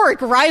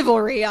historic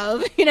rivalry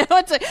of,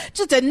 it's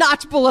just a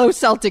notch below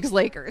Celtics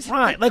Lakers.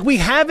 Right. Like, we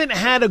haven't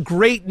had a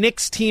great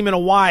Knicks team in a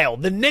while.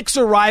 The Knicks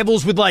are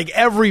rivals with like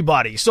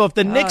everybody. So if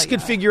the Knicks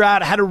could figure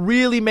out how to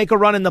really make a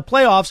run in the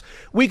playoffs,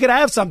 we could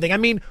have something. I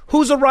mean,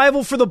 who's a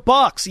rival for the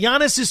Bucks?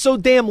 Giannis is so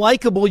damn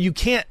likable, you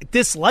can't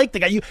dislike the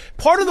guy.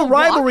 Part of the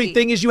rivalry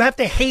thing is you have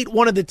to hate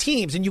one of the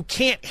teams, and you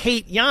can't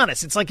hate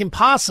Giannis. It's like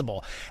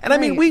impossible. And I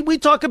mean, we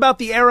talk about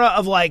the era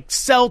of like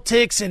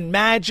Celtics and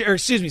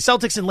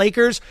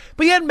Lakers,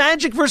 but you had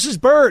Magic versus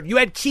Bird. You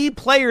had key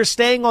players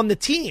staying on the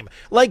team.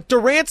 Like,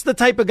 Durant's the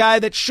type of guy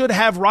that should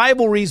have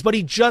rivalries, but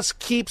he just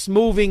keeps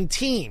moving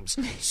teams.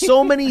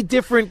 So many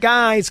different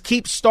guys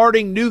keep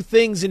starting new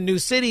things in new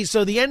cities.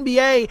 So the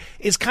NBA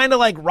is kind of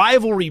like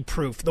rivalry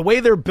proof. The way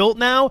they're built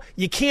now,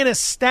 you can't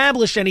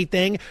establish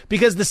anything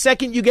because the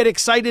second you get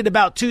excited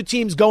about two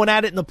teams going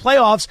at it in the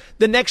playoffs,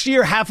 the next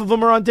year half of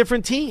them are on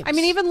different teams. I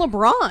mean, even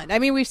LeBron. I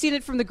mean, we've seen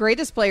it from the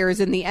greatest players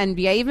in the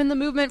NBA. Even the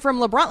movement from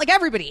LeBron. Like,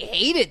 everybody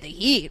hated the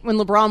Heat when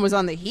LeBron was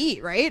on the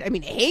Heat, right? I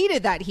mean,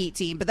 hated that Heat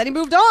team, but then he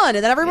moved on,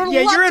 and then everyone loved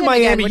him. Yeah, you're in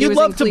Miami. You'd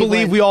love to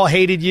believe we all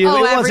hated you.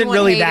 Oh, it wasn't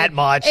really that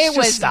much. It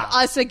was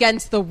us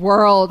against the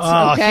world,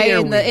 okay?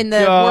 In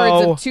the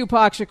words of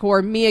Tupac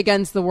Shakur, me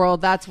against the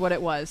world. That's what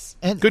it was.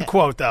 Good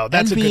quote, though.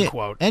 That's a good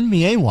quote.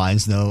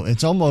 NBA-wise, though,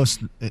 it's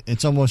almost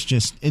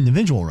just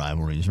individual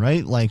rivalries,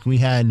 right? Like, we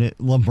had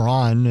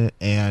LeBron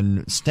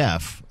and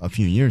Steph a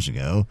few years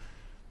ago.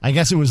 I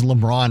guess it was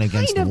LeBron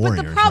against the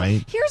Warriors,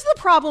 right? Here's the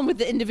problem with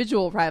the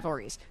individual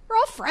rivalries. They're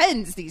all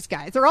friends, these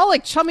guys. They're all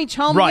like chummy,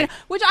 right.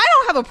 Which I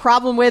don't have a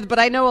problem with, but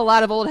I know a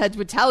lot of old heads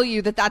would tell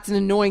you that that's an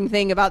annoying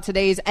thing about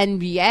today's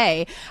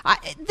NBA.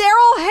 They're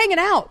all hanging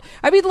out.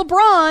 I mean,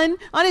 LeBron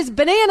on his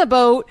banana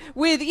boat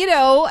with,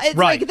 it's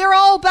like they're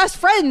all best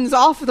friends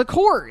off the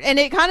court, and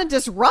it kind of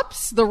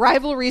disrupts the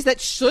rivalries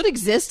that should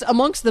exist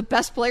amongst the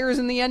best players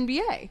in the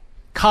NBA.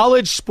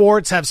 College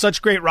sports have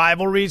such great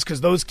rivalries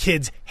because those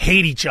kids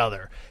hate each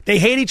other. They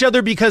hate each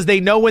other because they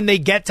know when they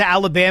get to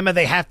Alabama,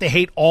 they have to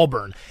hate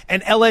Auburn.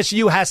 And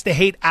LSU has to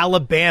hate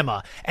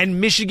Alabama.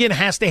 And Michigan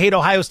has to hate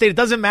Ohio State. It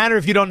doesn't matter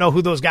if you don't know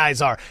who those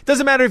guys are. It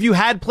doesn't matter if you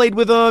had played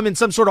with them in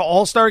some sort of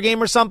all-star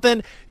game or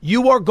something.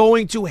 You are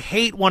going to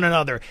hate one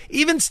another.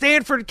 Even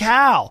Stanford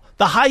Cal,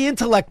 the High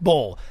Intellect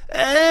Bowl,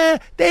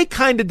 they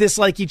kind of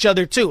dislike each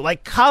other too.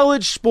 Like,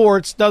 college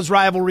sports does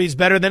rivalries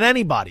better than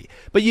anybody,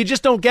 but you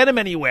just don't get them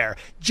anywhere.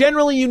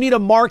 Generally, you need a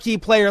marquee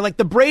player. Like,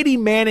 the Brady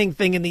Manning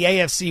thing in the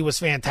AFC was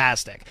fantastic.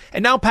 fantastic.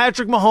 And now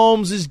Patrick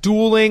Mahomes is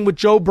dueling with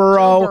Joe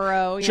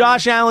Burrow. Yeah.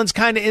 Josh Allen's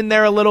kind of in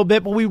there a little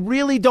bit, but we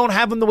really don't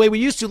have him the way we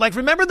used to. Like,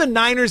 remember the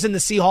Niners and the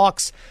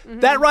Seahawks?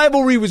 That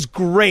rivalry was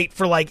great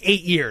for like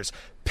 8 years.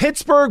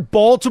 Pittsburgh,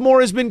 Baltimore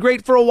has been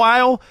great for a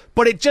while,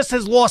 but it just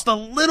has lost a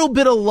little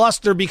bit of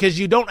luster because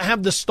you don't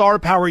have the star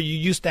power you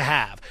used to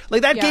have.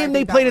 Like that game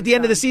they played at the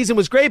end of the season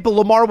was great, but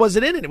Lamar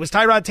wasn't in it. It was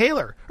Tyrod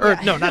Taylor.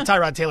 No, not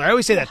Tyrod Taylor. I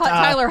always say that.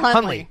 Tyler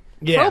Huntley.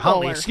 Yeah,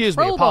 Huntley. Excuse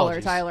me. Pro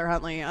Apologies. Bowler Tyler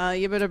Huntley.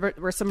 You better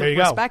some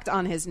respect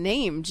on his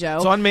name, Joe.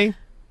 It's on me.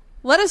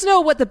 Let us know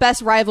what the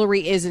best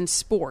rivalry is in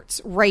sports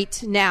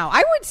right now.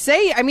 I would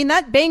say,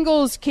 that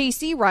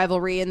Bengals-KC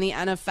rivalry in the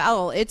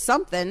NFL, it's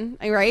something,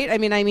 right? I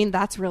mean,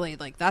 that's really,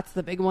 that's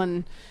the big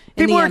one in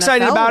People the are NFL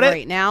excited about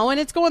right it now, and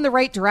it's going the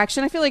right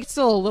direction. I feel like it's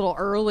still a little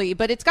early,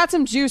 but it's got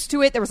some juice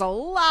to it. There was a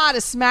lot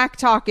of smack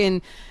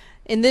talking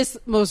in this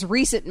most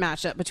recent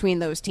matchup between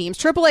those teams.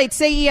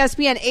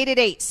 888-SAY-ESPN,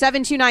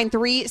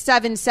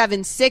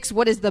 888-729-3776.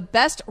 What is the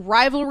best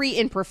rivalry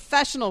in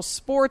professional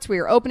sports? We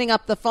are opening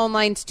up the phone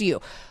lines to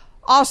you.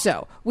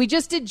 Also, we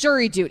just did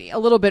jury duty a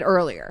little bit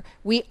earlier.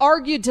 We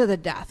argued to the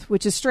death,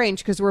 which is strange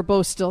because we're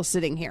both still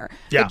sitting here.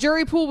 Yeah. The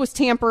jury pool was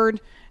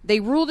tampered. They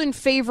ruled in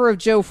favor of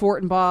Joe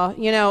Fortenbaugh.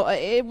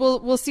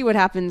 We'll see what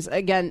happens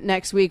again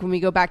next week when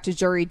we go back to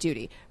jury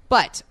duty.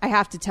 But I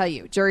have to tell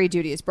you, jury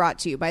duty is brought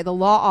to you by the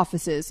law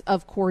offices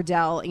of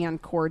Cordell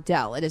and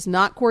Cordell. It is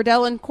not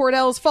Cordell and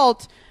Cordell's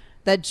fault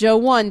that Joe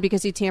won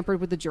because he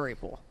tampered with the jury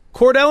pool.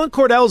 Cordell and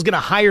Cordell is going to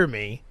hire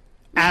me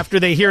after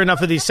they hear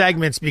enough of these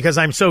segments because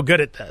I'm so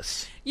good at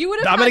this. I'm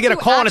going to get a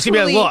call and it's going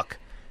to be like, look,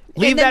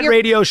 leave that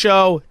radio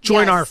show,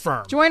 join our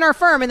firm. Join our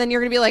firm, and then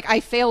you're going to be like, I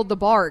failed the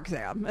bar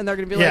exam. And they're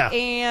going to be like,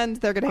 and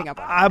they're going to hang up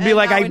on I'll be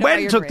like, I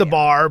went and took the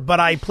bar,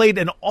 but I played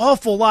an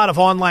awful lot of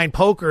online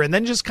poker and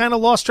then just kind of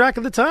lost track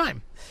of the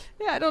time.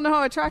 Yeah, I don't know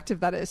how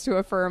attractive that is to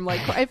a firm.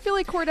 I feel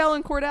like Cordell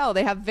and Cordell,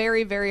 they have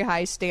very, very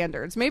high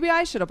standards. Maybe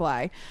I should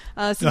apply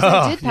since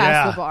I did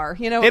pass the bar.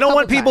 They don't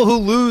want people who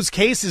lose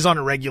cases on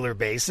a regular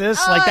basis.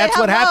 That's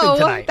what happened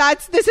tonight.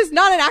 This is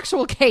not an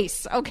actual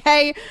case,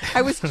 okay?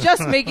 I was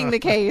just making the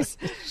case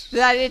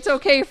that it's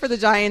okay for the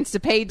Giants to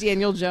pay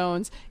Daniel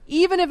Jones,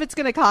 even if it's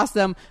going to cost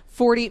them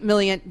 $40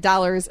 million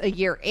a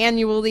year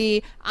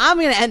annually. I'm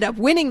going to end up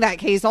winning that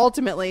case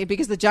ultimately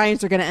because the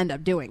Giants are going to end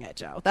up doing it,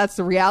 Joe. That's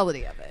the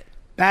reality of it.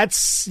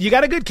 You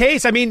got a good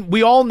case.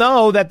 We all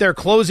know that they're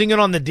closing in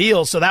on the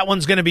deal, so that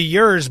one's going to be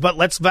yours. But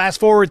let's fast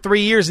forward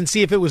 3 years and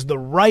see if it was the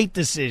right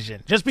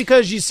decision. Just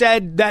because you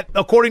said that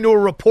according to a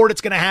report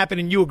it's going to happen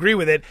and you agree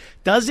with it,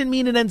 doesn't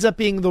mean it ends up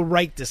being the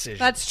right decision.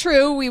 That's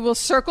true. We will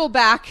circle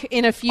back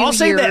in a few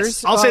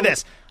years. I'll say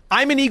this.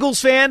 I'm an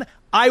Eagles fan.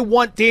 I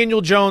want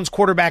Daniel Jones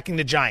quarterbacking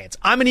the Giants.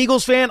 I'm an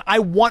Eagles fan. I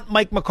want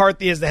Mike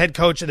McCarthy as the head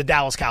coach of the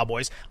Dallas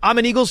Cowboys. I'm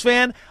an Eagles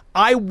fan.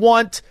 I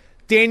want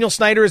Daniel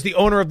Snyder is the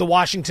owner of the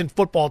Washington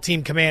football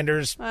team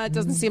Commanders. It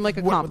doesn't seem like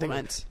a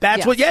compliment.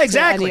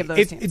 Exactly.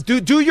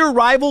 Do your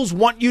rivals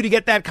want you to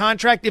get that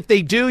contract? If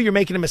they do, you're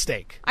making a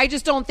mistake. I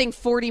just don't think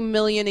 $40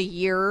 million a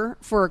year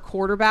for a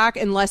quarterback,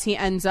 unless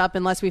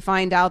we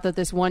find out that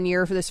this 1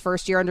 year for this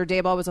first year under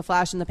Daboll was a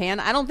flash in the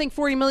pan. I don't think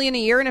 $40 million a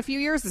year in a few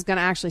years is going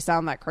to actually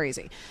sound that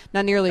crazy.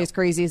 Not nearly as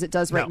crazy as it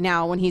does right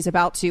now when he's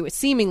about to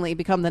seemingly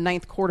become the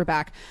ninth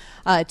quarterback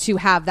to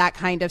have that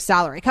kind of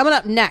salary. Coming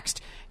up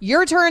next,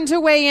 your turn to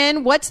weigh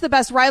in. What's the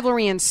best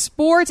rivalry in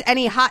sports?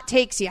 Any hot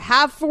takes you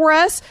have for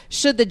us?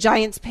 Should the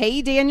Giants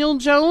pay Daniel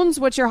Jones?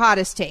 What's your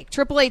hottest take?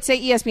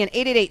 888-SAY-ESPN,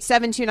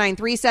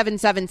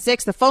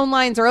 888-729-3776. The phone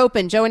lines are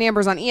open. Joe and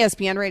Amber's on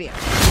ESPN Radio.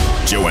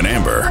 Joe and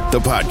Amber, the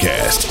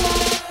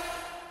podcast.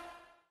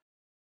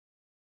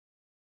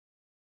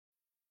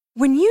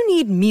 When you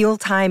need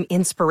mealtime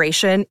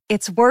inspiration,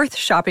 it's worth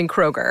shopping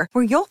Kroger,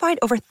 where you'll find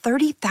over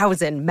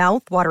 30,000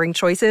 mouth-watering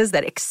choices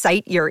that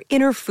excite your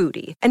inner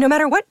foodie. And no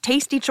matter what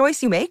tasty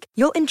choice you make,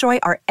 you'll enjoy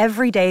our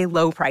everyday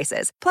low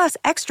prices, plus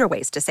extra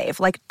ways to save,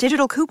 like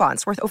digital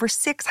coupons worth over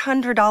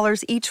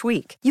 $600 each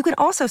week. You can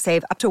also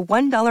save up to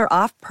 $1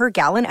 off per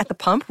gallon at the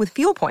pump with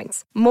fuel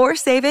points. More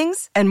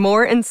savings and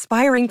more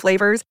inspiring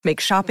flavors make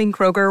shopping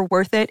Kroger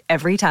worth it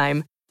every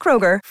time.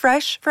 Kroger,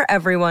 fresh for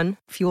everyone.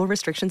 Fuel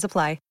restrictions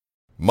apply.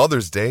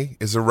 Mother's Day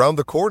is around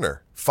the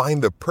corner.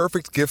 Find the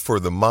perfect gift for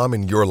the mom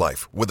in your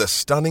life with a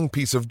stunning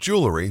piece of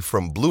jewelry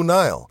from Blue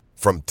Nile.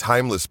 From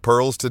timeless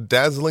pearls to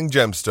dazzling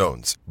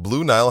gemstones,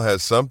 Blue Nile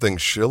has something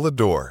she'll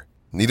adore.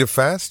 Need it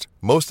fast?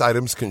 Most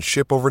items can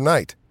ship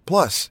overnight.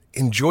 Plus,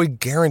 enjoy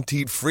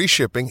guaranteed free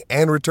shipping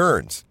and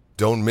returns.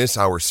 Don't miss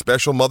our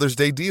special Mother's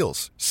Day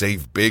deals.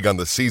 Save big on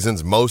the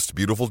season's most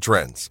beautiful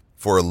trends.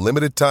 For a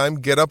limited time,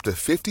 get up to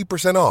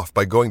 50% off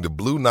by going to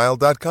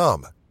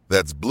BlueNile.com.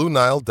 That's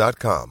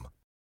BlueNile.com.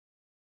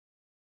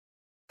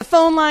 The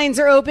phone lines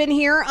are open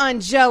here on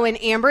Joe and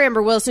Amber.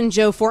 Amber Wilson,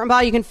 Joe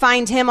Fortenbaugh. You can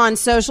find him on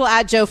social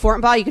at Joe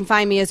Fortenbaugh. You can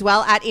find me as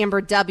well at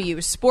Amber W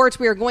Sports.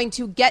 We are going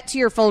to get to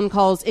your phone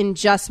calls in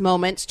just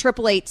moments.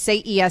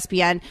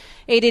 888-SAY-ESPN,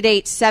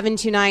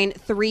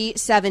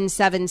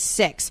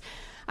 888-729-3776.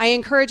 I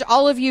encourage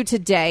all of you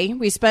today.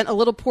 We spent a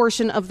little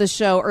portion of the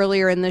show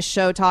earlier in this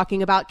show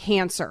talking about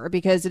cancer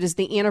because it is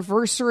the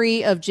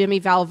anniversary of Jimmy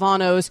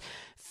Valvano's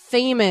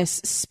famous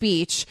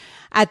speech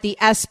at the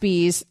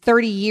ESPYs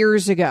 30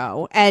 years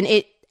ago. And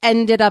it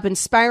ended up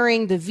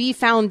inspiring the V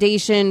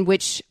Foundation,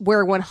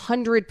 where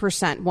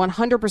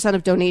 100%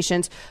 of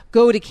donations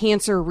go to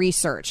cancer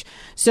research.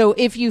 So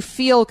if you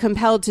feel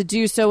compelled to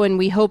do so, and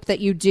we hope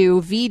that you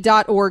do,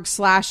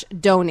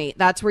 v.org/donate.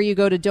 That's where you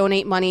go to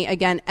donate money.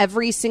 Again,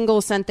 every single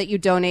cent that you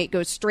donate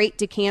goes straight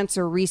to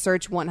cancer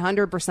research,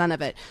 100%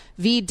 of it.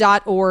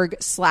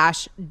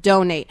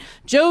 v.org/donate.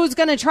 Joe's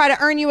going to try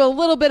to earn you a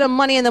little bit of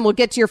money, and then we'll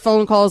get to your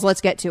phone calls. Let's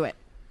get to it.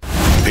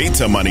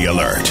 Pizza money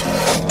alert.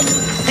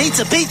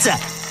 Pizza.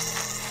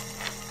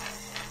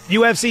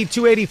 UFC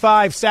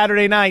 285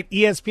 Saturday night,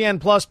 ESPN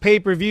Plus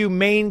pay-per-view.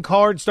 Main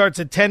card starts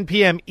at 10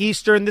 p.m.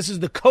 Eastern. This is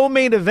the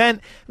co-main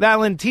event.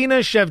 Valentina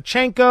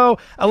Shevchenko,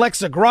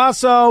 Alexa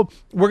Grasso.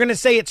 We're going to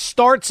say it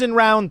starts in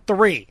round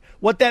 3.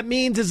 What that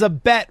means is a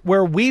bet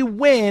where we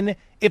win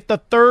if the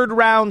third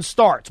round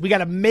starts. We got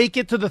to make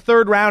it to the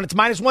third round. It's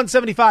minus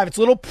 175. It's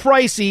a little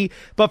pricey,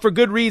 but for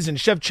good reason.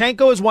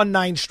 Shevchenko has won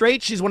 9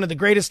 straight. She's one of the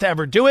greatest to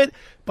ever do it,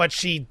 but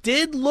she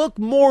did look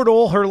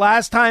mortal her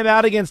last time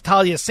out against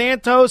Talia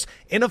Santos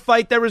in a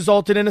fight that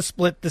resulted in a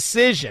split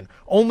decision.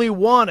 Only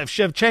one of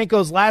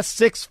Shevchenko's last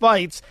 6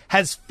 fights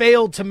has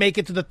failed to make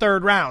it to the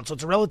third round, so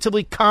it's a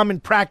relatively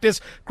common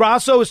practice.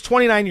 Grasso is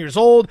 29 years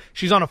old.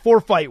 She's on a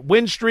 4-fight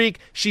win streak.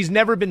 She's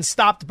never been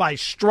stopped by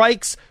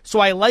strikes, so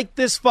I like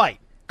this fight.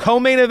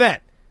 Co-main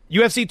event,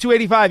 UFC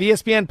 285,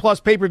 ESPN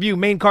Plus pay-per-view.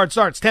 Main card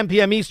starts 10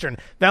 p.m. Eastern.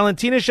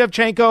 Valentina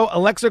Shevchenko,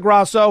 Alexa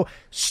Grasso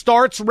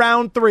starts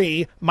round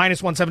 3,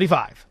 minus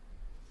 175.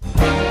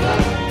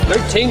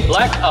 13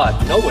 black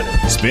odds, no winner.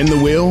 Spin the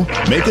wheel,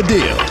 make a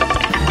deal.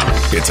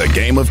 It's a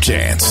game of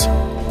chance.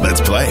 Let's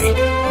play.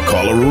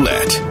 Call a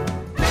roulette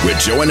with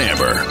Joe and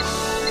Amber.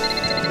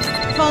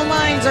 Phone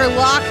lines are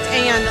locked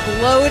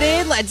and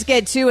loaded. Let's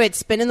get to it.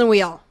 Spinning the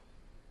wheel.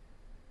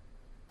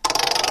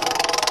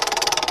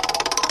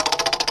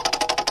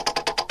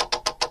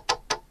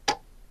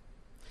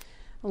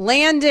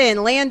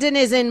 Landon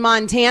is in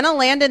Montana.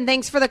 Landon,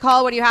 thanks for the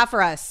call. What do you have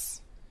for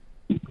us?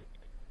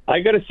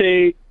 I got to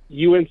say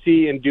UNC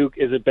and Duke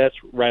is the best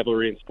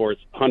rivalry in sports,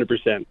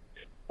 100%.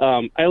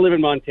 I live in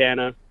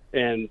Montana,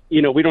 and,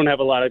 we don't have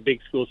a lot of big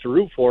schools to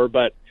root for,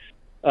 but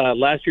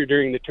last year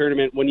during the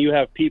tournament, when you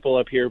have people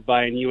up here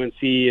buying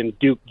UNC and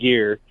Duke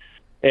gear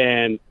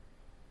and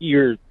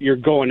you're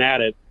going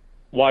at it,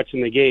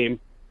 watching the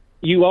game,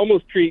 you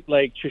almost treat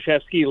like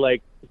Krzyzewski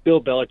like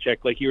Bill Belichick,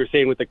 like you were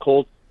saying with the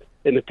Colts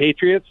and the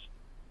Patriots.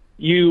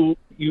 You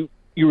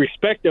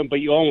respect them,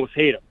 but you almost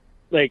hate them.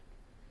 Like,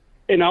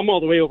 and I'm all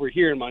the way over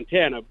here in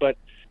Montana, but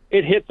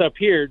it hits up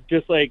here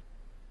just like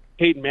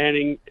Peyton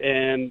Manning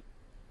and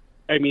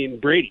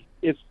Brady.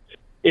 It's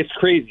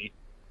crazy,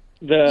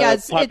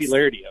 the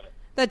popularity of it.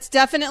 That's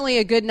definitely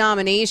a good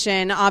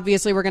nomination.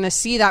 Obviously, we're going to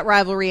see that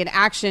rivalry in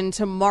action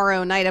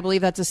tomorrow night. I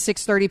believe that's a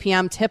 6:30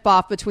 p.m.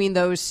 tip-off between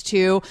those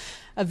two.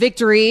 A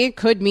victory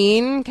could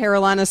mean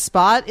Carolina's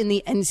spot in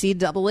the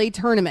NCAA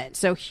tournament.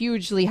 So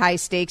hugely high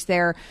stakes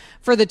there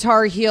for the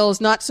Tar Heels.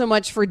 Not so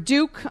much for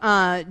Duke.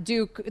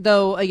 Duke,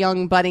 though, a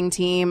young budding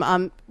team.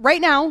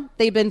 Right now,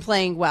 they've been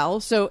playing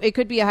well, so it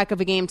could be a heck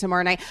of a game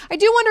tomorrow night. I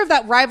do wonder if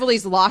that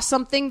rivalry's lost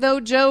something, though,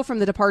 Joe, from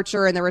the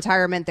departure and the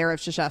retirement there of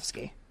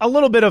Krzyzewski. A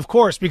little bit, of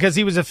course, because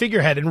he was a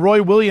figurehead, and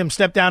Roy Williams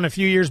stepped down a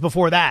few years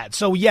before that.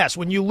 So, yes,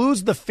 when you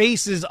lose the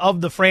faces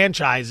of the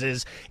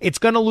franchises, it's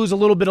going to lose a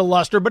little bit of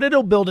luster, but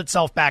it'll build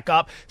itself back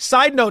up.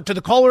 Side note to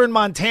the caller in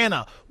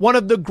Montana, one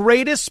of the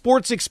greatest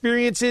sports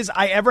experiences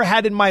I ever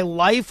had in my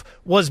life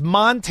was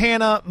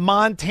Montana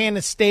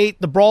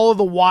State, the Brawl of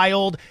the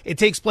Wild. It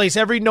takes place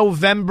every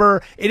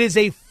November. It is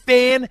a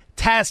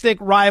fantastic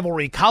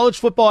rivalry. College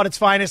football at its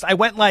finest. I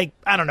went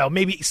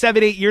maybe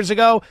 7-8 years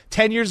ago,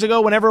 10 years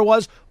ago, whenever it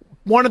was.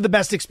 One of the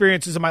best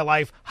experiences of my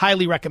life.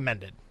 Highly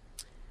recommended.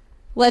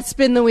 Let's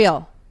spin the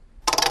wheel.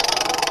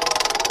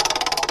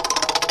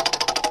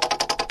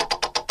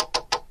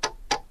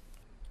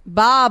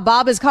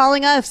 Bob is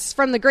calling us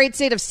from the great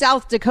state of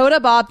South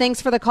Dakota. Bob,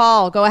 thanks for the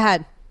call. Go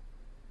ahead.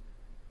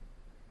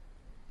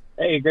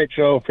 Hey, great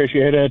show.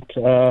 Appreciate it.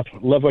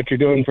 Love what you're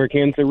doing for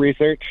cancer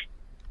research.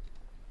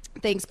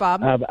 Thanks,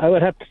 Bob. I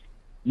would have to,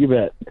 you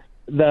bet.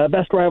 The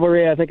best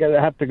rivalry, I think I'd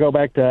have to go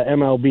back to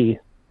MLB.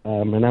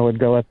 And I would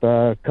go with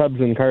the Cubs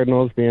and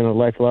Cardinals, being a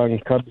lifelong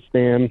Cubs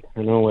fan.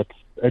 I know it's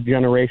a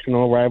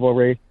generational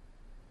rivalry.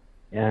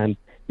 And,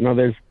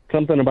 there's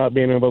something about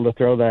being able to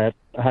throw that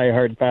high,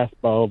 hard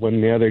fastball when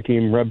the other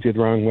team rubs you the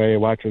wrong way,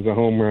 watches a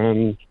home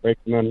run,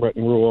 breaks an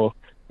unwritten rule.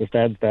 Just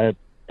adds that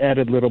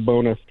added little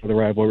bonus to the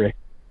rivalry.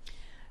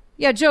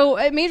 Yeah, Joe,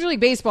 Major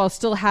League Baseball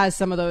still has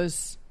some of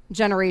those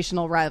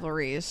generational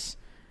rivalries.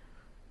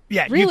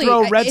 Yeah, really, you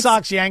throw Red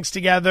Sox, Yanks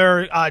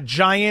together,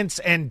 Giants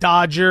and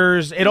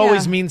Dodgers. It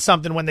always means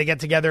something when they get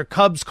together.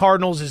 Cubs,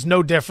 Cardinals is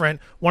no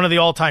different. One of the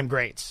all-time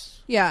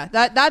greats. Yeah,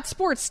 that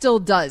sport still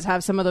does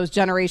have some of those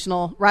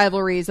generational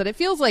rivalries that it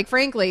feels like,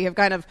 frankly, have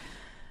kind of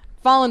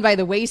fallen by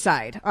the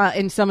wayside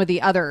in some of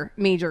the other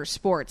major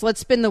sports. Let's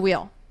spin the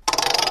wheel.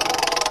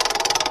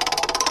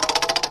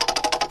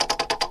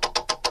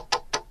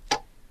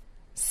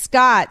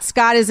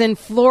 Scott is in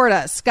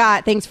Florida.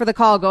 Scott, thanks for the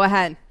call. Go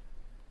ahead.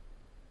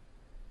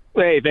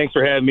 Hey, thanks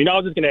for having me. I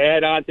was just going to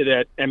add on to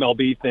that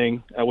MLB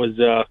thing. I was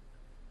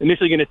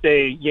initially going to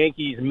say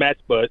Yankees,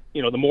 Mets, but,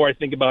 the more I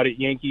think about it,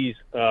 Yankees,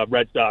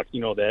 Red Sox,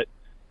 that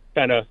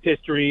kind of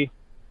history,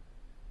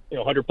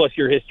 100-plus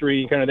year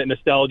history, kind of that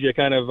nostalgia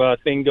kind of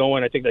thing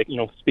going. I think that,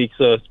 speaks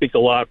a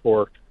lot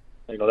for,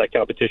 that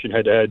competition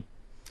head-to-head.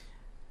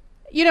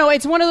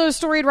 It's one of those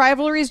storied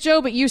rivalries,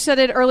 Joe, but you said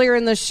it earlier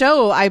in the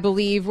show, I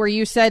believe, where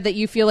you said that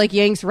you feel like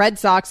Yanks Red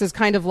Sox has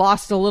kind of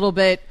lost a little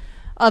bit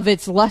of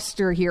its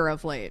luster here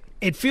of late.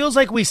 It feels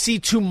like we see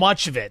too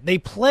much of it. They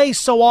play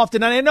so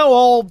often, and I know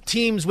all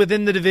teams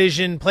within the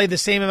division play the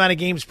same amount of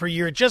games per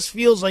year. It just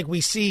feels like we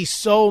see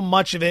so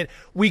much of it.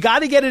 We got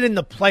to get it in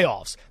the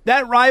playoffs.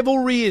 That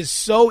rivalry is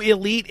so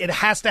elite, it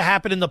has to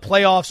happen in the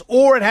playoffs,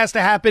 or it has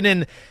to happen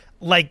in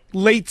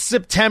late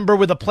September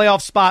with a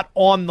playoff spot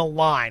on the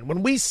line.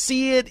 When we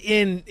see it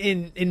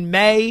in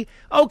May,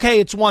 okay,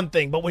 it's one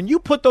thing. But when you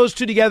put those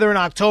two together in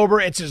October,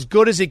 it's as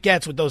good as it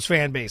gets with those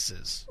fan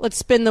bases. Let's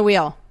spin the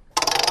wheel.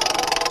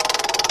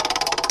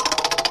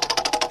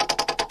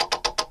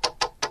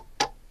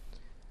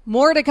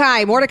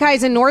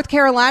 Mordecai's in North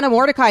Carolina.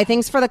 Mordecai,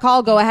 thanks for the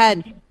call. Go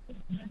ahead.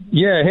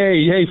 Yeah,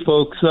 hey,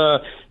 folks.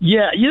 This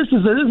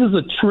is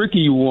a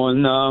tricky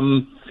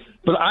one.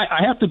 But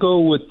I have to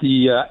go with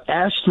the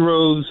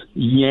Astros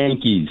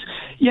Yankees.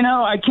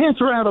 I can't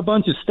throw out a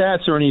bunch of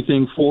stats or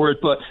anything for it,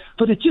 but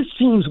it just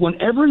seems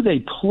whenever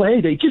they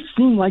play, they just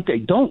seem like they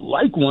don't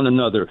like one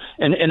another,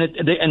 and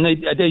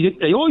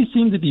they always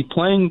seem to be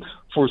playing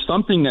for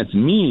something that's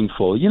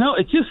meaningful.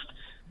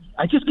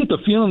 I just get the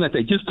feeling that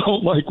they just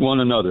don't like one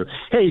another.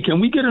 Hey, can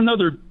we get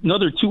another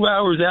 2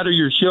 hours out of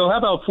your show? How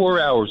about 4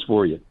 hours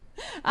for you?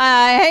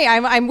 Hey,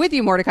 I'm with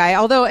you, Mordecai.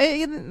 Although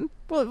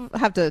we'll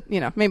have to,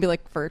 maybe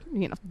for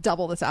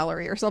double the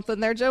salary or something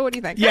there, Joe. What do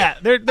you think? Yeah,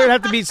 there'd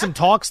have to be some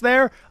talks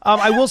there.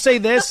 I will say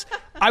this.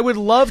 I would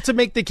love to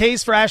make the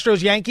case for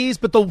Astros Yankees,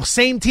 but the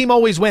same team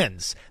always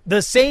wins.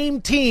 The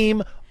same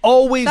team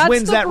always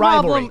wins that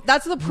rivalry.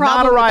 That's the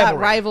problem with that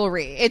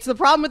rivalry. It's the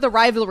problem with the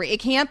rivalry.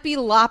 It can't be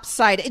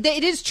lopsided.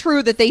 It is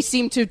true that they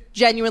seem to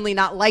genuinely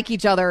not like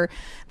each other,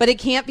 but it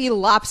can't be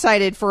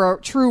lopsided for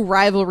a true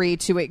rivalry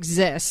to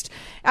exist.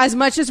 As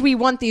much as we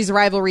want these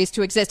rivalries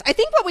to exist, I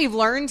think what we've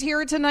learned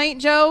here tonight,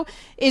 Joe,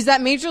 is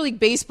that Major League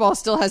Baseball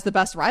still has the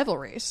best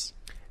rivalries.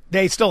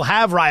 They still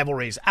have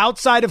rivalries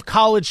outside of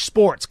college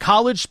sports.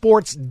 College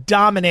sports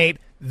dominate.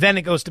 Then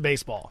it goes to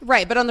baseball.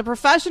 Right, but on the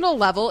professional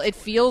level, it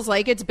feels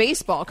like it's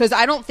baseball because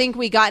I don't think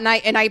we got,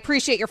 and I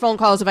appreciate your phone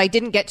calls. If I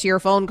didn't get to your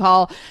phone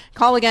call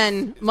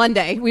again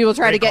Monday. We will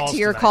try to get to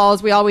your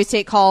calls. We always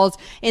take calls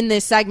in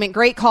this segment.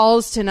 Great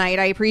calls tonight.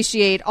 I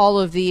appreciate all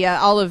of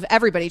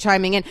everybody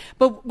chiming in,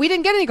 but we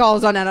didn't get any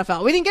calls on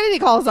NFL. We didn't get any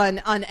calls on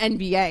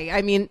NBA.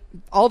 I mean,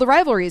 all the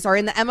rivalries are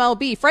in the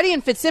MLB. Freddie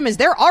and Fitzsimmons,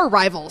 there are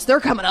rivals.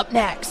 They're coming up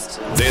next.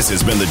 This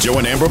has been the Joe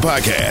and Amber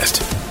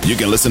Podcast. You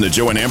can listen to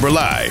Joe and Amber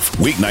live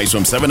weeknights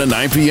from 7 to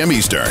 9 p.m.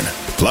 Eastern.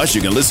 Plus,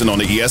 you can listen on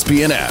the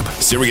ESPN app,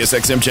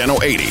 SiriusXM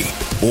Channel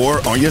 80,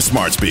 or on your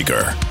smart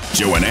speaker.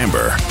 Joe and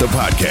Amber, the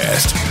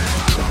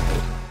podcast.